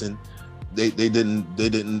something missing. They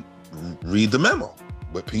didn't read the memo.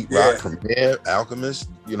 But Pete Rock, Premier, Alchemist,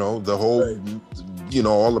 the whole,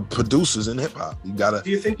 all the producers in hip hop. You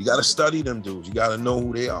gotta study them dudes. You gotta know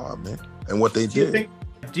who they are, man, and what they did.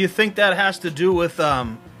 Do you think that has to do with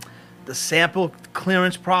the sample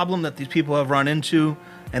clearance problem that these people have run into?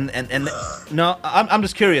 And no, I'm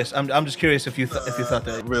just curious. I'm just curious if you thought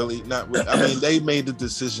that. Really, not really. I mean, they made the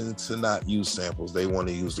decision to not use samples. They want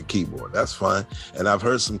to use the keyboard. That's fine. And I've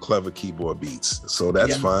heard some clever keyboard beats, so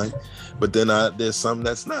that's fine. But then there's some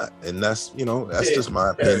that's not, and that's that's just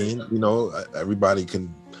my opinion.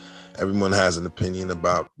 Everyone has an opinion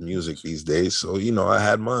about music these days. So I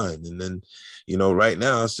had mine, and then right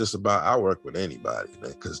now it's just about I work with anybody,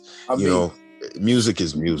 man, because music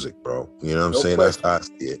is music, bro. You know what I'm saying? That's how I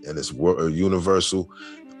see it. And it's universal.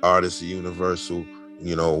 Artists are universal.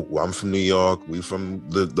 I'm from New York. We from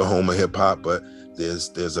the home of hip hop, but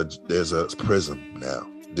there's a prism now.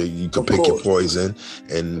 You can pick your poison,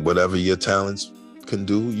 and whatever your talents can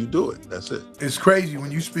do, you do it. That's it. It's crazy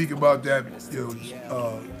when you speak about that.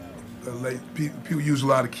 People use a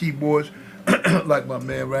lot of keyboards, like my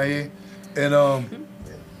man right here, and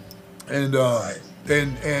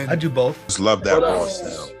I do both. Just love that raw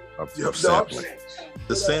sound of sampling.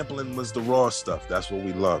 The sampling was the raw stuff. That's what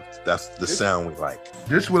we loved. That's the sound we like.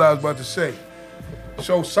 This is what I was about to say.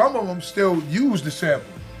 So some of them still use the sample.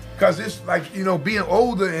 Because it's like, being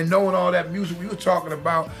older and knowing all that music we were talking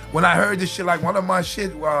about. When I heard this shit, like one of my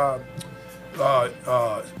shit,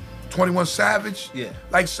 21 Savage. Yeah.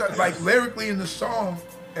 Like lyrically in the song,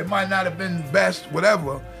 it might not have been the best,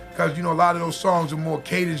 whatever. Because, a lot of those songs are more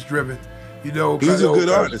cadence driven. He's a good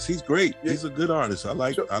artist. He's great. He's a good artist. I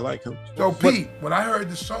like him. So Pete, when I heard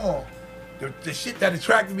the song, the shit that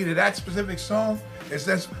attracted me to that specific song is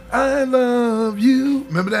that I love you.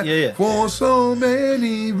 Remember that? Yeah. For so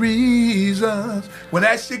many reasons. When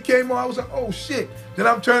that shit came on, I was like, oh shit. Then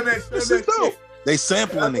I'm turning that. This is dope. They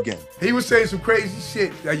sampling again. He was saying some crazy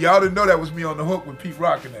shit. Y'all didn't know that was me on the hook with Pete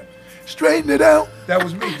Rock and that. Straighten it out. That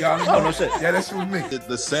was me, y'all. No shit. Yeah, that shit was me.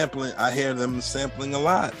 The sampling, I hear them sampling a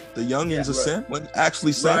lot. The youngins are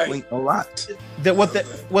sampling a lot.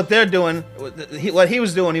 What they're doing, what he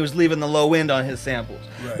was doing, he was leaving the low end on his samples.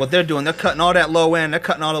 Right. What they're doing, they're cutting all that low end. They're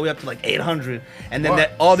cutting all the way up to like 800, and then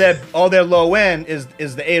all their low end is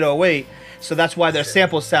the 808. So that's why their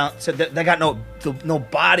samples sound. So they got no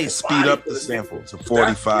body. Speed up the sample to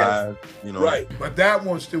 45. Right, but that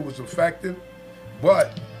one still was effective.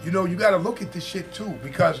 But you got to look at this shit too,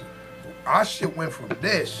 because our shit went from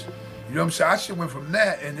this. You know what I'm saying? Our shit went from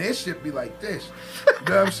that, and this shit be like this. You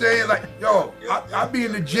know what I'm saying? Like, yo, I be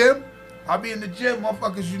in the gym.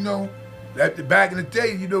 Motherfuckers. That back in the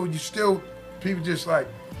day, you still people just like,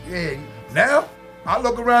 yeah. Now I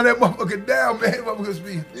look around that motherfucker down, man. Motherfuckers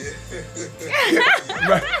be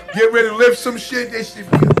right, get ready to lift some shit. That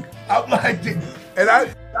shit be. I'm like, and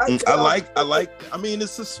I like. I mean,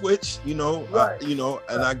 it's a switch, right.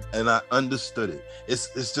 And I understood it.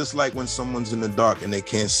 It's just like when someone's in the dark and they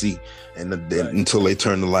can't see, and until they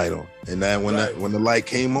turn the light on. And then when the light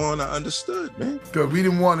came on, I understood, man. Because we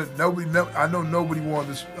didn't want to. I know nobody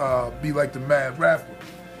wanted to be like the mad rapper.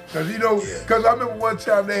 Because because I remember one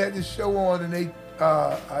time they had this show on, and they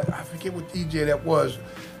I forget what DJ that was,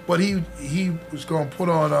 but he was gonna put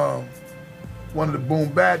on one of the Boom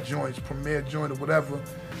Bap joints, Premier joint or whatever,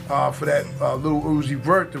 for that Lil Uzi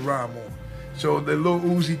Vert to rhyme on. So the Lil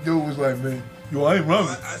Uzi dude was like, man, yo, I ain't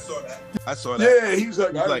rhyming. I saw that. Yeah, he was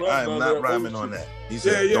like, I am not rhyming on that. He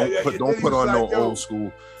said, don't put on no old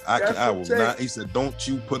school. I will not. He said, don't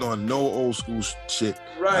you put on no old school shit.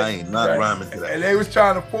 Right. I ain't not rhyming to that. And they was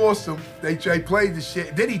trying to force him. They played the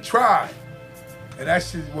shit. Then he tried. And that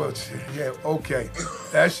shit was, okay.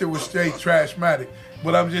 That shit was straight trashmatic.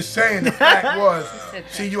 But I'm just saying, the fact was,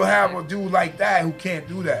 see, you'll have a dude like that who can't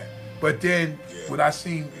do that. But then when I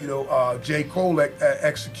seen, J. Cole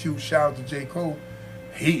execute, shout out to J. Cole,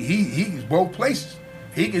 he's both places.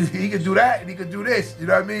 He can do that and he can do this. You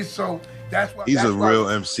know what I mean? So that's why he's a real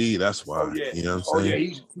MC. That's why. Oh, yeah. You know what I'm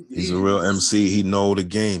saying? He's a real MC. He know the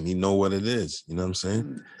game. He know what it is. You know what I'm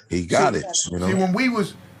saying? He got it. See, when we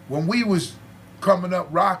was coming up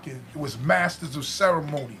rocking, it was masters of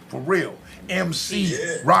ceremony for real. MC,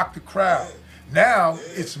 rock the crowd. Now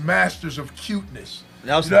it's masters of cuteness.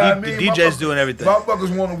 Now the DJ's doing everything.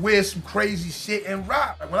 Motherfuckers want to wear some crazy shit and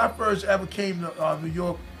rock. When I first ever came to New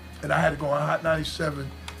York, and I had to go on Hot 97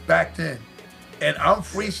 back then. And I'm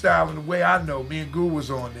freestyling the way I know. Me and Guru was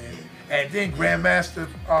on there. And then Grandmaster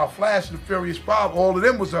Flash and the Furious Bob, all of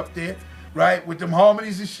them was up there, right? With them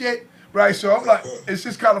harmonies and shit, right? So I'm like, it's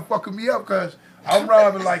just kind of fucking me up because I'm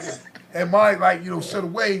rhyming like, and mine like, sort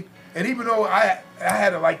of way. And even though I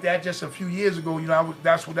had it like that just a few years ago,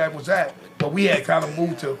 that's what that was at. But we had kind of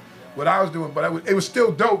moved to what I was doing. But it was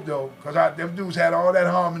still dope though, because them dudes had all that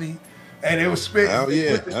harmony, and it was spitting. Hell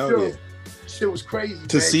yeah, hell yeah. Shit was crazy.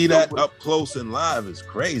 To see that up close and live is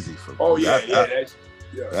crazy for me. Oh yeah,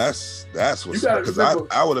 That's what's up. Because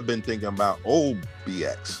I would have been thinking about old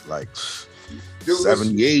BX, like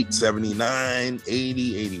 78, 79,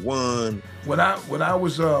 80, 81. When I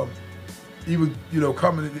was even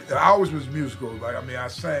coming, I always was musical. Like I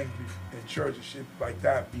sang in church and shit like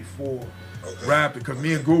that before rapping. Because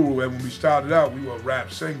me and Guru, when we started out, we were a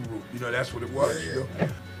rap sing group. That's what it was.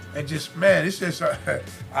 And just, man, it's just,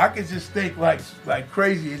 I can just think like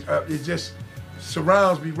crazy. It just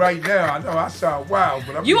surrounds me right now. I know I sound wild,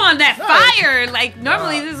 but I'm you on that fire. Like,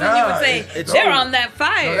 normally this is when you would say, they're on that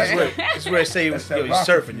fire. That's where I say you're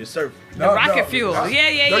surfing. You're surfing. The rocket fuel.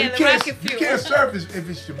 Yeah, the rocket fuel. You can't surf if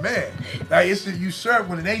it's your man. Like, you surf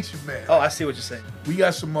when it ain't your man. Oh, I see what you're saying. We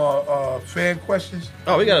got some fan questions.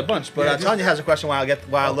 Oh, we got a bunch, but Tanya has a question while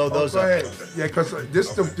I load those up. Ahead. Yeah, because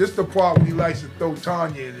this the part where he likes to throw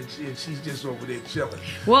Tanya in, and she's just over there chilling.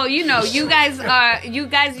 Well, you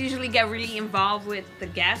guys usually get really involved with the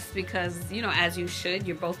guests because, as you should,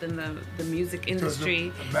 you're both in the music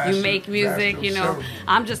industry. You make music,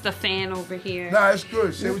 I'm just a fan over here. Nah, it's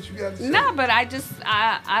good. Say what you got to say. No, but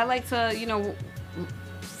I like to,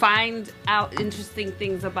 find out interesting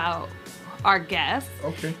things about our guest.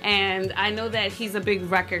 Okay. And I know that he's a big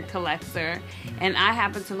record collector, and I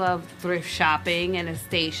happen to love thrift shopping and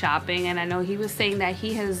estate shopping, and I know he was saying that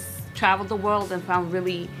he has traveled the world and found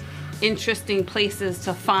really interesting places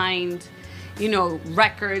to find,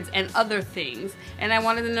 records and other things. And I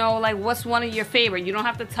wanted to know, like, what's one of your favorite? You don't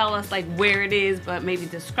have to tell us, like, where it is, but maybe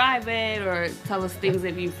describe it or tell us things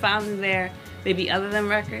that you found in there, maybe other than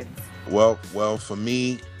records. Well, for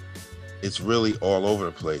me, it's really all over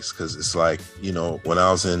the place because it's like, when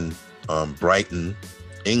I was in Brighton,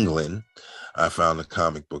 England, I found a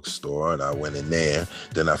comic book store and I went in there.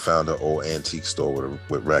 Then I found an old antique store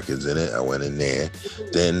with records in it. I went in there.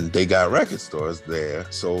 Then they got record stores there.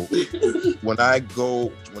 So when I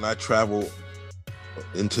travel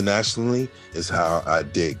internationally is how I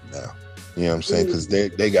dig now. You know what I'm saying? Because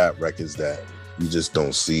they got records that you just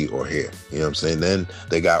don't see or hear. You know what I'm saying? Then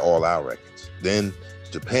they got all our records. Then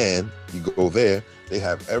Japan, you go there, they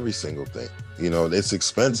have every single thing. It's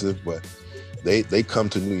expensive, but they come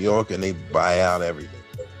to New York and they buy out everything.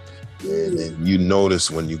 And then you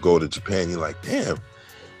notice when you go to Japan, you're like, damn,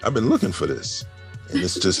 I've been looking for this. And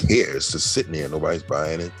it's just here. It's just sitting there. Nobody's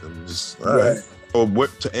buying it. I'm just, all right. So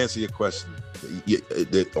to answer your question,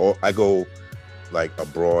 I go like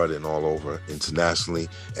abroad and all over internationally.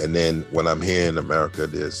 And then when I'm here in America,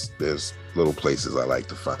 there's little places I like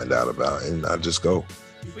to find out about, and I just go.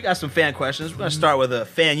 We got some fan questions. We're going to start with a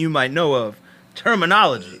fan you might know of.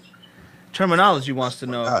 Terminology. Terminology wants to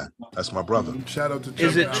know. That's my brother. Shout out to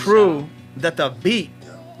Is it true that the beat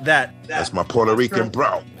That's my Puerto Rican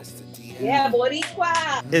bro. Yeah,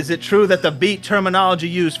 Boricua. Is it true that the beat terminology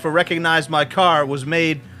used for Recognize My Car was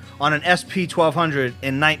made on an SP-1200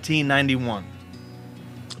 in 1991?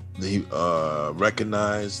 He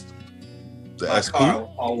recognized the SP?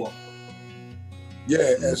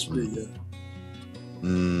 Yeah, SP, yeah.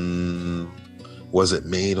 Was it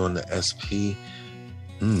made on the SP?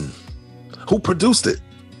 Who produced it?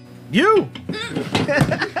 You!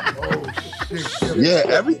 Oh, shit. Yeah,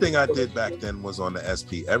 everything I did back then was on the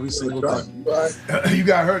SP. Every single thing. You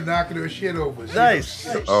got her knocking her shit over. Nice.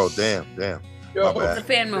 Oh, damn. My bad. It's a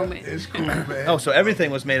fan moment. It's cool, man. Oh, so everything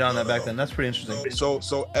was made on that back then. That's pretty interesting.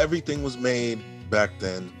 So everything was made back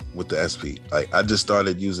then with the SP. Like, I just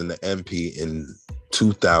started using the MP in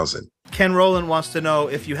 2000. Ken Rowland wants to know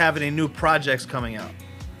if you have any new projects coming out.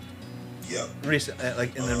 Yeah. Recent,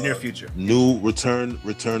 like in the near future. New Return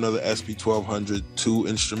of the SP-1200 2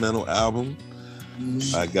 instrumental album.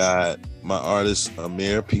 I got my artist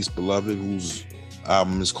Amir, Peace Beloved, whose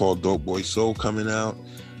album is called Dope Boy Soul, coming out.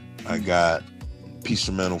 I got Peace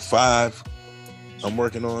Instrumental 5 I'm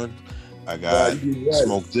working on. I got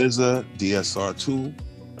Smoke Dizza, DSR 2.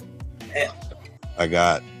 I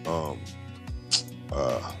got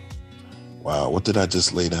wow, what did I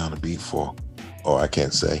just lay down a beat for? Oh, I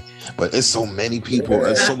can't say. But it's so many people.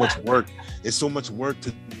 It's so much work. It's so much work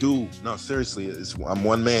to do. No, seriously, I'm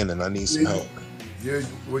one man and I need some help. Yeah,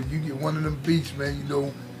 when you get one of them beats, man,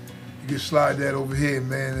 You can slide that over here,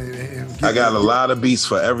 man. And I got a lot of beats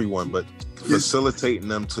for everyone, but facilitating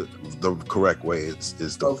them to the correct way is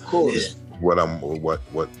the, of course,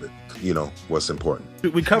 what's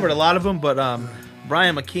important. We covered a lot of them, but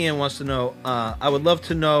Brian McKeon wants to know. I would love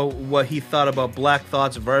to know what he thought about Black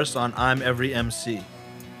Thought's verse on "I'm Every MC."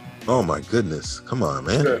 Oh my goodness! Come on,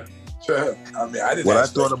 man. Sure. I mean, I didn't. What I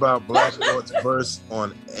thought about Black Thought's verse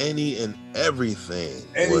on any and everything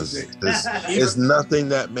was there's nothing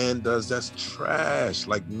that man does that's trash.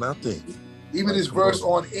 Like nothing. Even his verse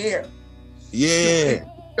on air. Yeah.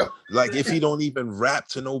 Like if he don't even rap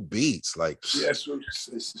to no beats, like yes,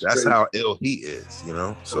 that's how ill he is, you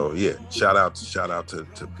know. So yeah, shout out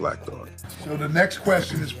to Black Thought. So the next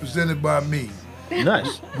question is presented by me.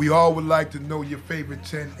 Nice. We all would like to know your favorite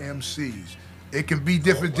 10 MCs. It can be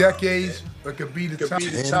different decades, or it could be the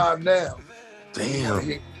time now.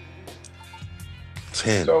 Damn.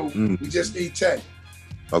 10. So we just need 10.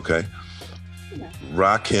 Okay.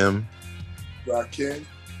 Rakim.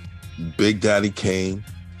 Big Daddy Kane.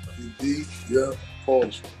 Indeed, yeah.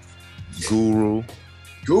 Pause. Guru.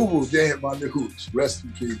 Damn, my niggas. Rest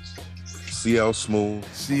in peace. CL Smooth.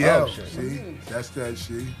 CL, see? That's that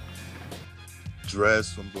shit.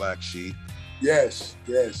 Drez from Black Sheep. Yes.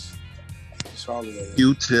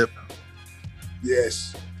 Q-Tip.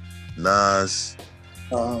 Yes. Nas.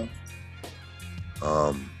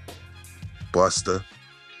 Busta.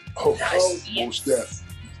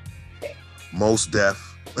 Most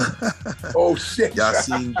Def. Oh shit.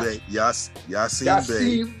 Yasin Bey.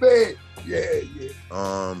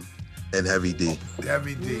 Yeah. And Heavy D.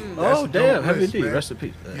 Heavy D. Oh damn, Heavy list, D. Man. Rest in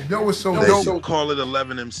peace. You know what's so They dope? should call it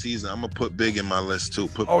 11 MCs. I'm gonna put Big in my list too.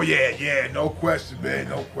 Oh yeah, no question, man,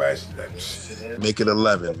 no question. Make it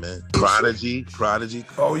 11, man. Prodigy.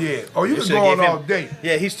 Oh yeah. Oh, you can go on all day.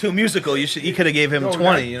 Yeah, he's too musical. You could have gave him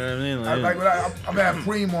 20. You know what I mean? I'm gonna have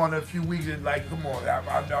Preem on in a few weeks, and like, come on,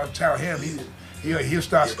 I'll tell him he'll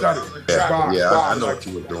start studying. I know what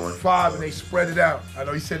you were doing. 5 and they spread it out. I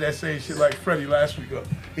know he said that same shit like Freddie last week.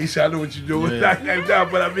 He said, I know what you're doing. Yeah.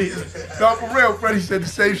 But I mean, no, for real, Freddie said the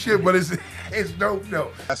same shit, but it's dope,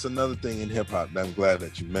 though. That's another thing in hip hop that I'm glad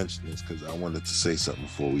that you mentioned this, because I wanted to say something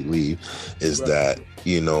before we leave, is that,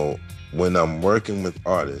 when I'm working with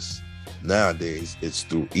artists, nowadays it's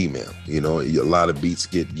through email. A lot of beats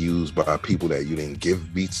get used by people that you didn't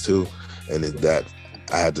give beats to, and that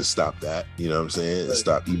I had to stop that, you know what I'm saying? Right.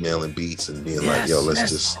 Stop emailing beats and being like, yo,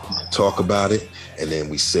 let's just talk about it. And then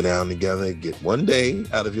we sit down together, get one day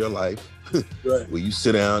out of your life where you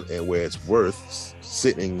sit down and where it's worth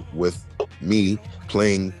sitting with me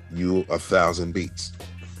playing you 1,000 beats.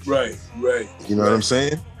 Right. You know what I'm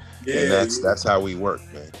saying? Yeah. And that's how we work,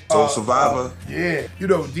 man. So Survivor. Yeah.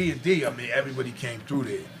 D&D, I mean, everybody came through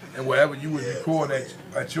there. And wherever you would record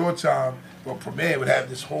at your time, well, Premier would have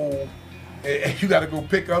this whole, and you got to go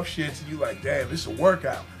pick up shits, and you like, damn, this is a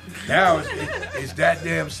workout. Now it's that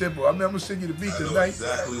damn simple. I remember singing the beat tonight.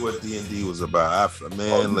 Exactly what D&D was about.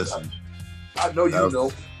 Listen. I know you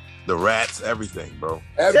know. The rats, everything, bro.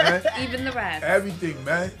 Even the rats. Everything,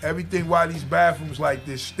 man. Everything. Why these bathrooms like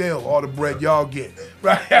this still, all the bread y'all get.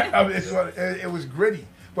 Right? I mean, it was gritty.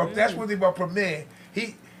 But that's one thing about Premier.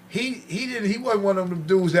 He wasn't one of them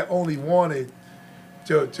dudes that only wanted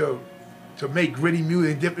to make gritty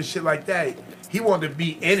music and different shit like that. He wanted to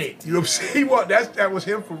be in it. You know what I'm saying? That was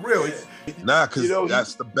him for real. Nah, because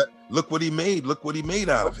that's the best. Look what he made. Look what he made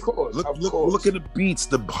out of it. Look at the beats,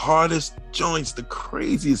 the hardest joints, the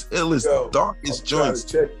craziest, illest, darkest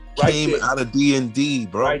joints came out of D&D,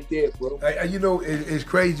 bro. Right there, bro. It's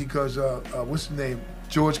crazy because what's the name?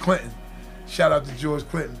 George Clinton. Shout out to George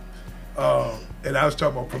Clinton. And I was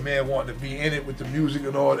talking about Premier wanting to be in it with the music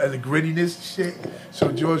and all, and the grittiness and shit.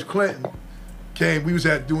 So George Clinton came. We was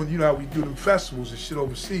doing, how we do them festivals and shit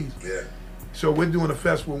overseas. Yeah. So we're doing a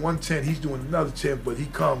festival, one tent, he's doing another tent, but he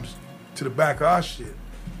comes to the back of our shit.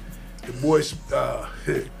 The boy,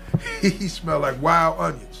 he smelled like wild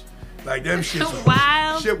onions. Like them shit was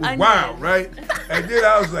wild, right? And then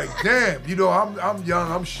I was like, damn, I'm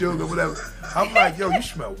young, I'm sugar, whatever. I'm like, yo, you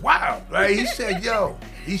smell wild, right? He said, yo,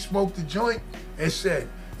 he smoked the joint and said,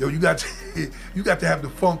 yo, you got to have the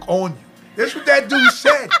funk on you. That's what that dude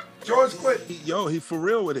said. George Clinton. He for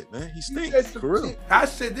real with it, man. He stinks, for real. I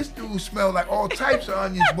said, this dude smelled like all types of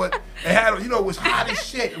onions, but it had, it was hot as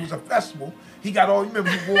shit. It was a festival. He got all,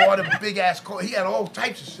 remember, he wore all them big ass coats. He had all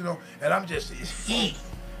types of shit on, and I'm just, it's heat.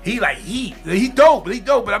 He like heat. He dope,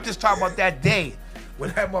 but I'm just talking about that day when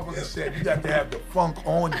that motherfucker said you got to have the funk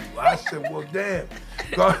on you, I said, well, damn.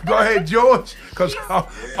 Go ahead, George, because I'm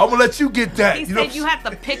gonna let you get that. He you said you have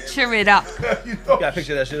to picture it up. you You gotta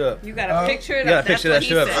picture that shit up. You gotta picture it you up. gotta picture That's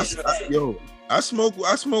that what shit he up. said.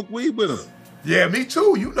 I smoke weed with him. Yeah, me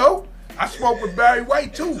too. You know, I smoke with Barry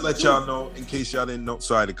White too. Let y'all know, in case y'all didn't know.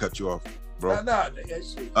 Sorry to cut you off, bro. Nah, that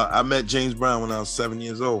shit. I met James Brown when I was 7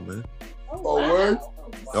 years old, man. Oh, word?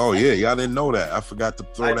 Oh yeah, y'all didn't know that. I forgot to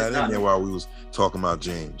throw that in there while we was talking about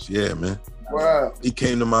James. Yeah, man. Wow. He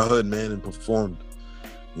came to my hood, man, and performed.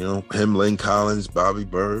 You know, him, Lynn Collins, Bobby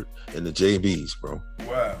Bird, and the JBs, bro.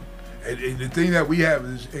 Wow. And the thing that we have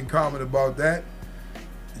is in common about that,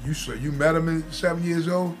 you met him at 7 years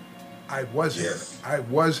old? I was him. I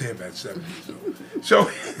was him at 7 years old. So,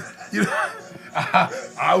 you know,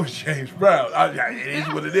 I was James Brown. It is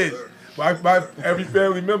what it is. Every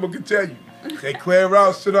family member can tell you. They clear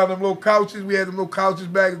out, sit on them little couches. We had them little couches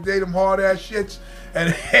back in the day, them hard ass shits,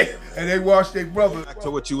 and they watched their brother. Back to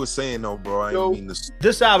what you were saying, though, bro. I didn't mean to.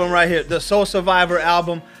 This album right here, the Soul Survivor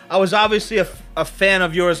album, I was obviously a fan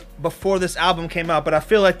of yours before this album came out, but I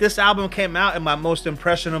feel like this album came out in my most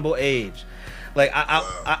impressionable age. Like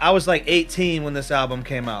I was like 18 when this album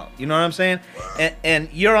came out. You know what I'm saying? And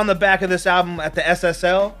you're on the back of this album at the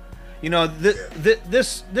SSL. You know,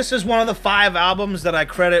 this is one of the 5 albums that I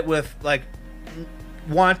credit with like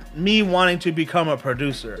wanting to become a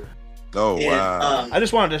producer. Oh wow! I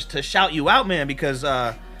just wanted to shout you out, man, because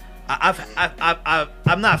I'm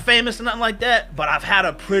not famous or nothing like that, but I've had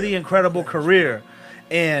a pretty incredible career,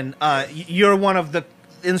 and you're one of the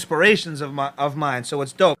inspirations of mine. So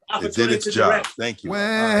it's dope. It did its job. Thank you. Big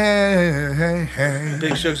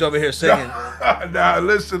Suge's over here singing. Nah,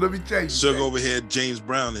 listen, let me tell you. Suge over here, James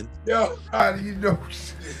Browning. Yo, how do you know?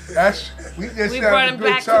 We brought him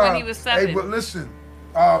back to when he was 7. Hey, but listen.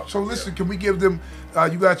 So listen, can we give them?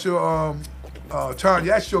 You got your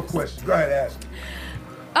Tanya. That's your question. Go ahead, ask.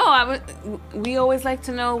 Oh, we always like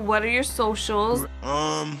to know, what are your socials?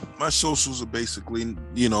 My socials are basically,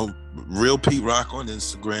 you know, Real Pete Rock on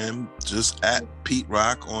Instagram, just at Pete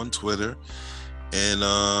Rock on Twitter,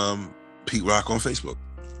 and Pete Rock on Facebook,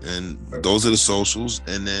 and those are the socials.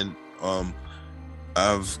 And then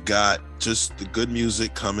I've got just the good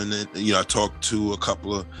music coming in. You know, I talked to a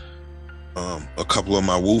couple of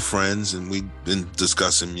my Wu friends, and we've been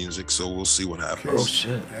discussing music, so we'll see what happens. Oh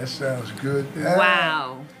shit, that sounds good.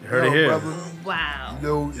 Wow. You heard it here. Brother, Wow. you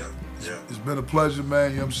know, it's been a pleasure, man.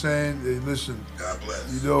 You know what I'm saying? Hey, listen, God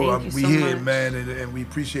bless. you know, Thank you we so here, much. man, and we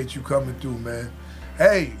appreciate you coming through, man.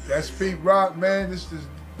 Hey, that's Pete Rock, man. This is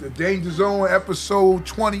the Danger Zone, episode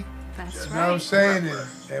 20. That's You know what I'm right. saying?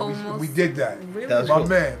 And Almost we did that. Really? That was My cool.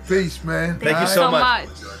 man, peace, man. Thank you Thank so much.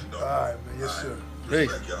 All right, man. Yes, sir. Hey.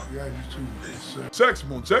 Yeah, you too. Yes, sir.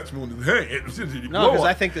 Saxophone. Hey, No, because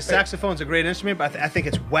I think the saxophone's a great instrument, but I think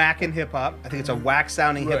it's whack in hip hop. I think it's a whack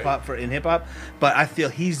sounding Right. hip hop in hip hop. But I feel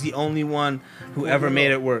he's the only one who ever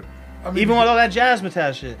made it work. I mean, Even with all that jazz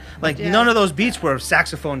metal shit, like Yeah. none of those beats were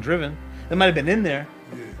saxophone driven. They might have been in there,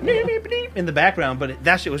 in the background, but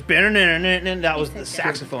that shit was that was the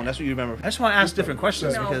saxophone. That's what you remember. I just want to ask different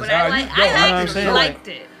questions No, because but I saying? liked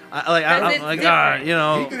it. I'm it's like, different. you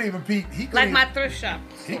know, he could even peep. He could Like even, my thrift shop.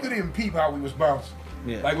 He could even peep how we was bouncing.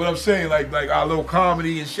 Yeah. Like what I'm saying, like our little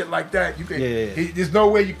comedy and shit like that. You can. Yeah. There's no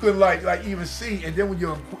way you couldn't like even see. And then when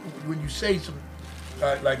you say some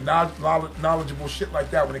like knowledgeable shit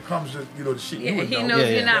like that, when it comes to the shit Yeah, you would he know. knows Yeah,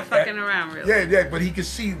 you're yeah. not fucking around, really. Yeah, but he could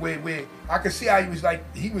see where I could see how he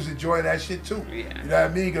was enjoying that shit too. Yeah. You know what I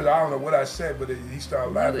mean? Because I don't know what I said, but he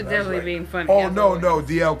started laughing. were I was definitely like, being funny Oh no, afterwards.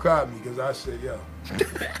 DL caught me because I said, yo,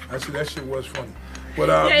 I said that shit was funny. But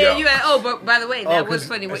Yeah, you had, but by the way, that 'cause was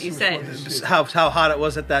funny what that you shit said. was funny. how hot it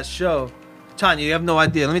was at that show. Tanya, you have no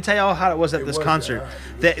idea. Let me tell you how hot it was at It this was concert.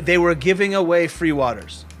 that hot. They were giving away free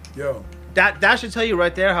waters. Yo. That should tell you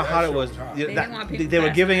right there how That hot it shit was. was hot. Yeah, They didn't want people they were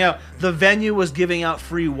passing giving out. out. The venue was giving out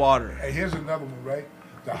free water. Hey, here's another one, right?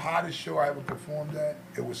 The hottest show I ever performed at,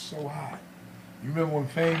 it was so hot. You remember when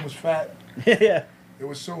Fame was fat? Yeah. It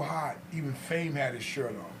was so hot, even Fame had his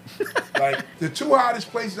shirt on. Like, the 2 hottest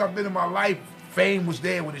places I've been in my life, Fame was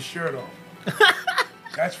there with his shirt on.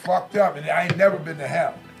 That's fucked up, and I ain't never been to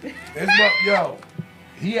hell.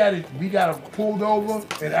 He had it, we got him pulled over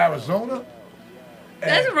in Arizona.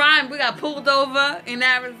 That's and rhyme. We got pulled over in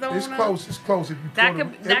Arizona. It's close, it's close. If you That Puerto,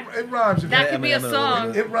 could- that- it rhymes if That you, could be a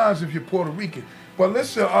song. it rhymes if you're Puerto Rican. But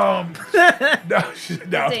listen, no.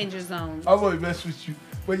 Danger zone. I'm gonna mess with you.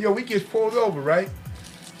 But yo, we get pulled over, right?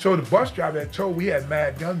 So the bus driver had told we had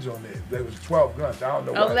mad guns on there. There was 12 guns. I don't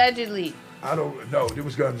know why. Allegedly. I don't know. There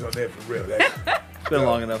was guns on there for real. It's been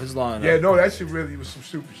long enough. It's long enough. Yeah, no, that shit really was some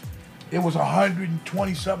stupid shit. It was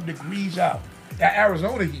 120 something degrees out. That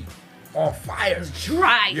Arizona heat on fire.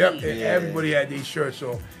 Dry Yep, heat. and everybody had their shirts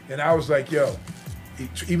on. And I was like, yo,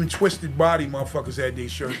 even Twisted Body motherfuckers had their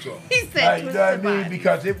shirts on. He said like, you know what I Twisted mean? Body.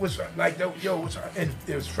 Because it was like, and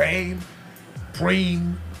it was Fame,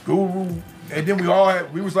 Preem, Guru, and then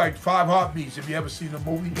we was like 5 Heartbeats. If you ever seen the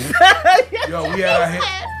movie, yo, we had our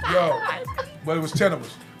hands, but it was 10 of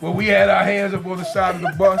us. Well, we had our hands up on the side of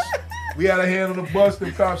the bus. We had a hand on the bus.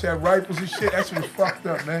 The cops had rifles and shit. That shit was fucked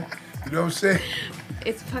up, man. You know what I'm saying?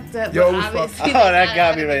 It's fucked up. Yo, but it was obviously fucked Oh, that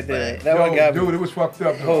got me right there. That one got me. Dude, it was fucked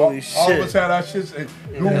up. Holy all shit. of us had our shit. And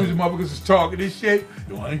Google's motherfuckers was talking this shit.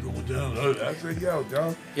 Yo, I ain't going down. I said, yo,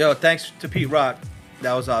 dog. Yo, thanks to Pete Rock.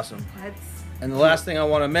 That was awesome. What? And the last thing I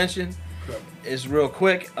want to mention is real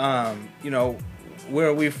quick. You know,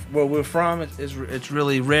 where we're from, it's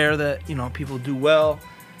really rare that people do well,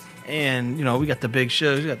 and we got the big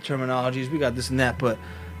shows, we got terminologies, we got this and that. But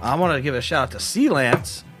I want to give a shout out to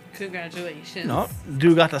C-Lance. Congratulations.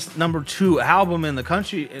 Dude got the #2 album in the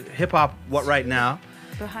country, hip hop. What right now?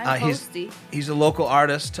 Behind Posty. He's a local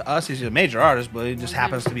artist to us. He's a major artist, but he just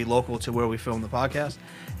happens to be local to where we film the podcast.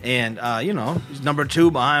 And he's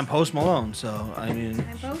 #2 behind Post Malone. So I mean,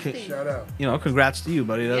 Shout out. Congrats to you,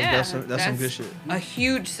 buddy. That's some good shit. A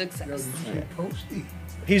huge success. Posty.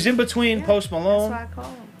 He's in between Post Malone That's why I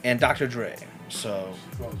call him. and Dr. Dre. So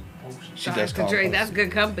she does call Dr. Dre, him that's Posty.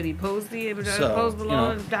 good company. Posty, So, Post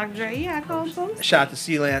Malone, Dr. Dre. Yeah, I call him Posty. Shout out to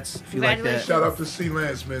C-Lance if you like that. Shout out to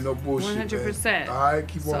C-Lance, man. No bullshit. 100%. Man. All right,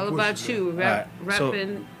 keep It's on all pushing. about you. All right,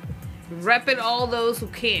 so- Repping all those who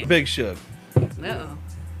can't. Big Suge. Uh-oh.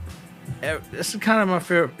 This is kind of my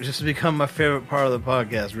favorite. Just become my favorite part of the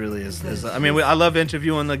podcast. Really is I mean, I love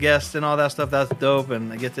interviewing the guests and all that stuff. That's dope,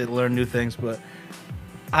 and I get to learn new things. But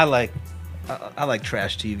I like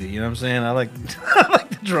trash TV. You know what I'm saying? I like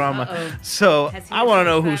the drama. Uh-oh. So Has he I want to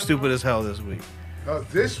know been who's subscribed stupid as hell this week.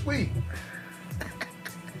 This week,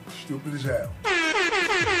 stupid as hell.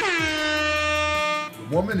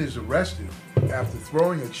 The woman is arrested after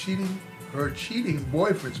throwing her cheating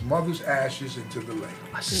boyfriend's mother's ashes into the lake.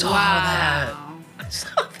 I saw that.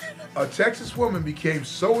 A Texas woman became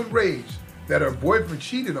so enraged that her boyfriend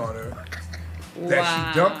cheated on her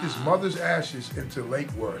that she dumped his mother's ashes into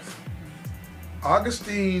Lake Worth.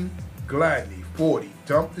 Augustine Gladney, 40,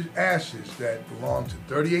 dumped the ashes that belonged to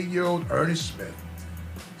 38-year-old Ernest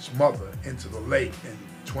Smith's mother into the lake in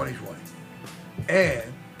 2020 and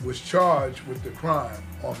was charged with the crime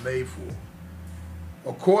on May 4.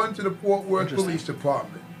 According to the Fort Worth Police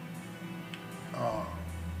Department,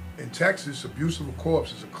 in Texas, abuse of a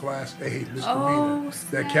corpse is a Class A misdemeanor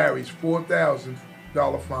that carries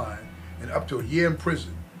 $4,000 fine and up to a year in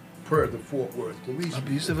prison, per the Fort Worth Police.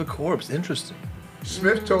 Abuse of a corpse. Interesting.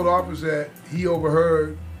 Smith told officers that he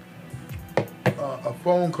overheard a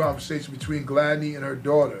phone conversation between Gladney and her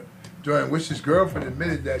daughter, during which his girlfriend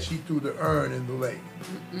admitted that she threw the urn in the lake.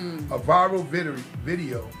 A viral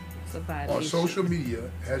video on social media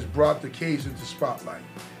has brought the case into spotlight,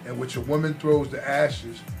 in which a woman throws the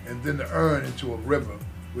ashes and then the urn into a river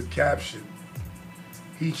with caption,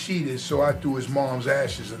 "He cheated, so I threw his mom's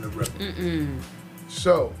ashes in the river."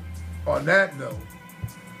 So, on that note,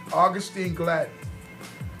 Augustine Gladney,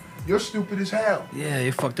 you're stupid as hell. Yeah,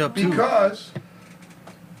 you fucked up too. Because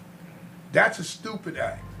that's a stupid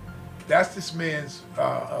act. That's this man's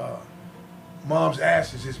mom's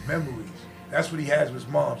ashes, his memories. That's what he has with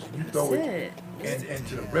his mom's. And you throw it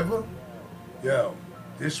into the river. Yo,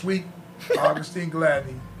 this week, Augustine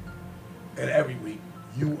Gladney, and every week,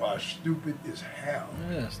 you are stupid as hell.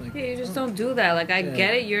 Yeah, you just don't do that. Like, I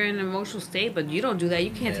get it, you're in an emotional state, but you don't do that.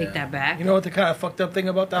 You can't take that back. You know what the kind of fucked up thing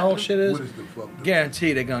about that whole shit is? What is the fucked up?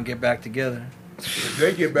 Guarantee they're gonna get back together. If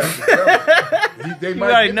they get back together, they might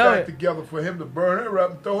already get know back it. together for him to burn her up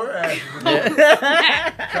and throw her ashes in there.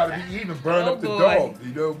 Try to be even, burn up the dog,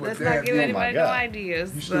 you know? But Let's damn, not give you- anybody no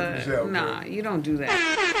ideas. You stupid as hell, Nah, bro. you don't do that.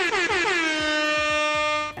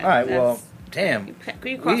 All right, well, damn. You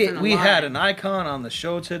crossing the We line. had an icon on the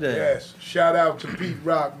show today. Yes, shout out to Pete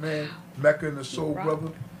Rock, man. Mecca and the Soul Brother.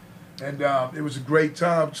 And it was a great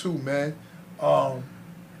time too, man.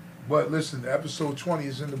 But listen, episode 20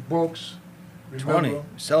 is in the books. Remember, 20.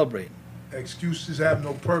 Celebrate. excuses have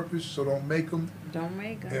no purpose, so don't make them. Don't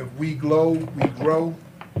make them. If we glow, we grow.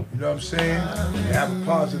 You know what I'm saying? And have a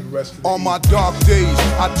positive rest of the On my evening. dark days,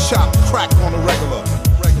 I chopped crack on a regular.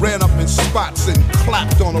 Ran up in spots and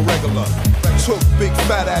clapped on a regular. Took big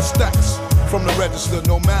fat ass stacks from the register.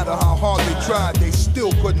 No matter how hard they tried, they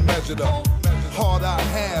still couldn't measure the hard I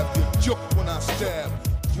have. You juke when I stab.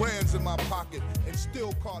 Grands in my pocket and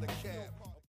still caught a cab.